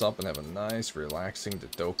picking this up and have a nice, relaxing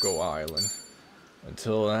Dodoko Island.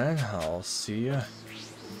 Until then, I'll see ya.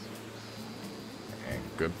 And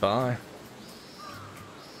goodbye.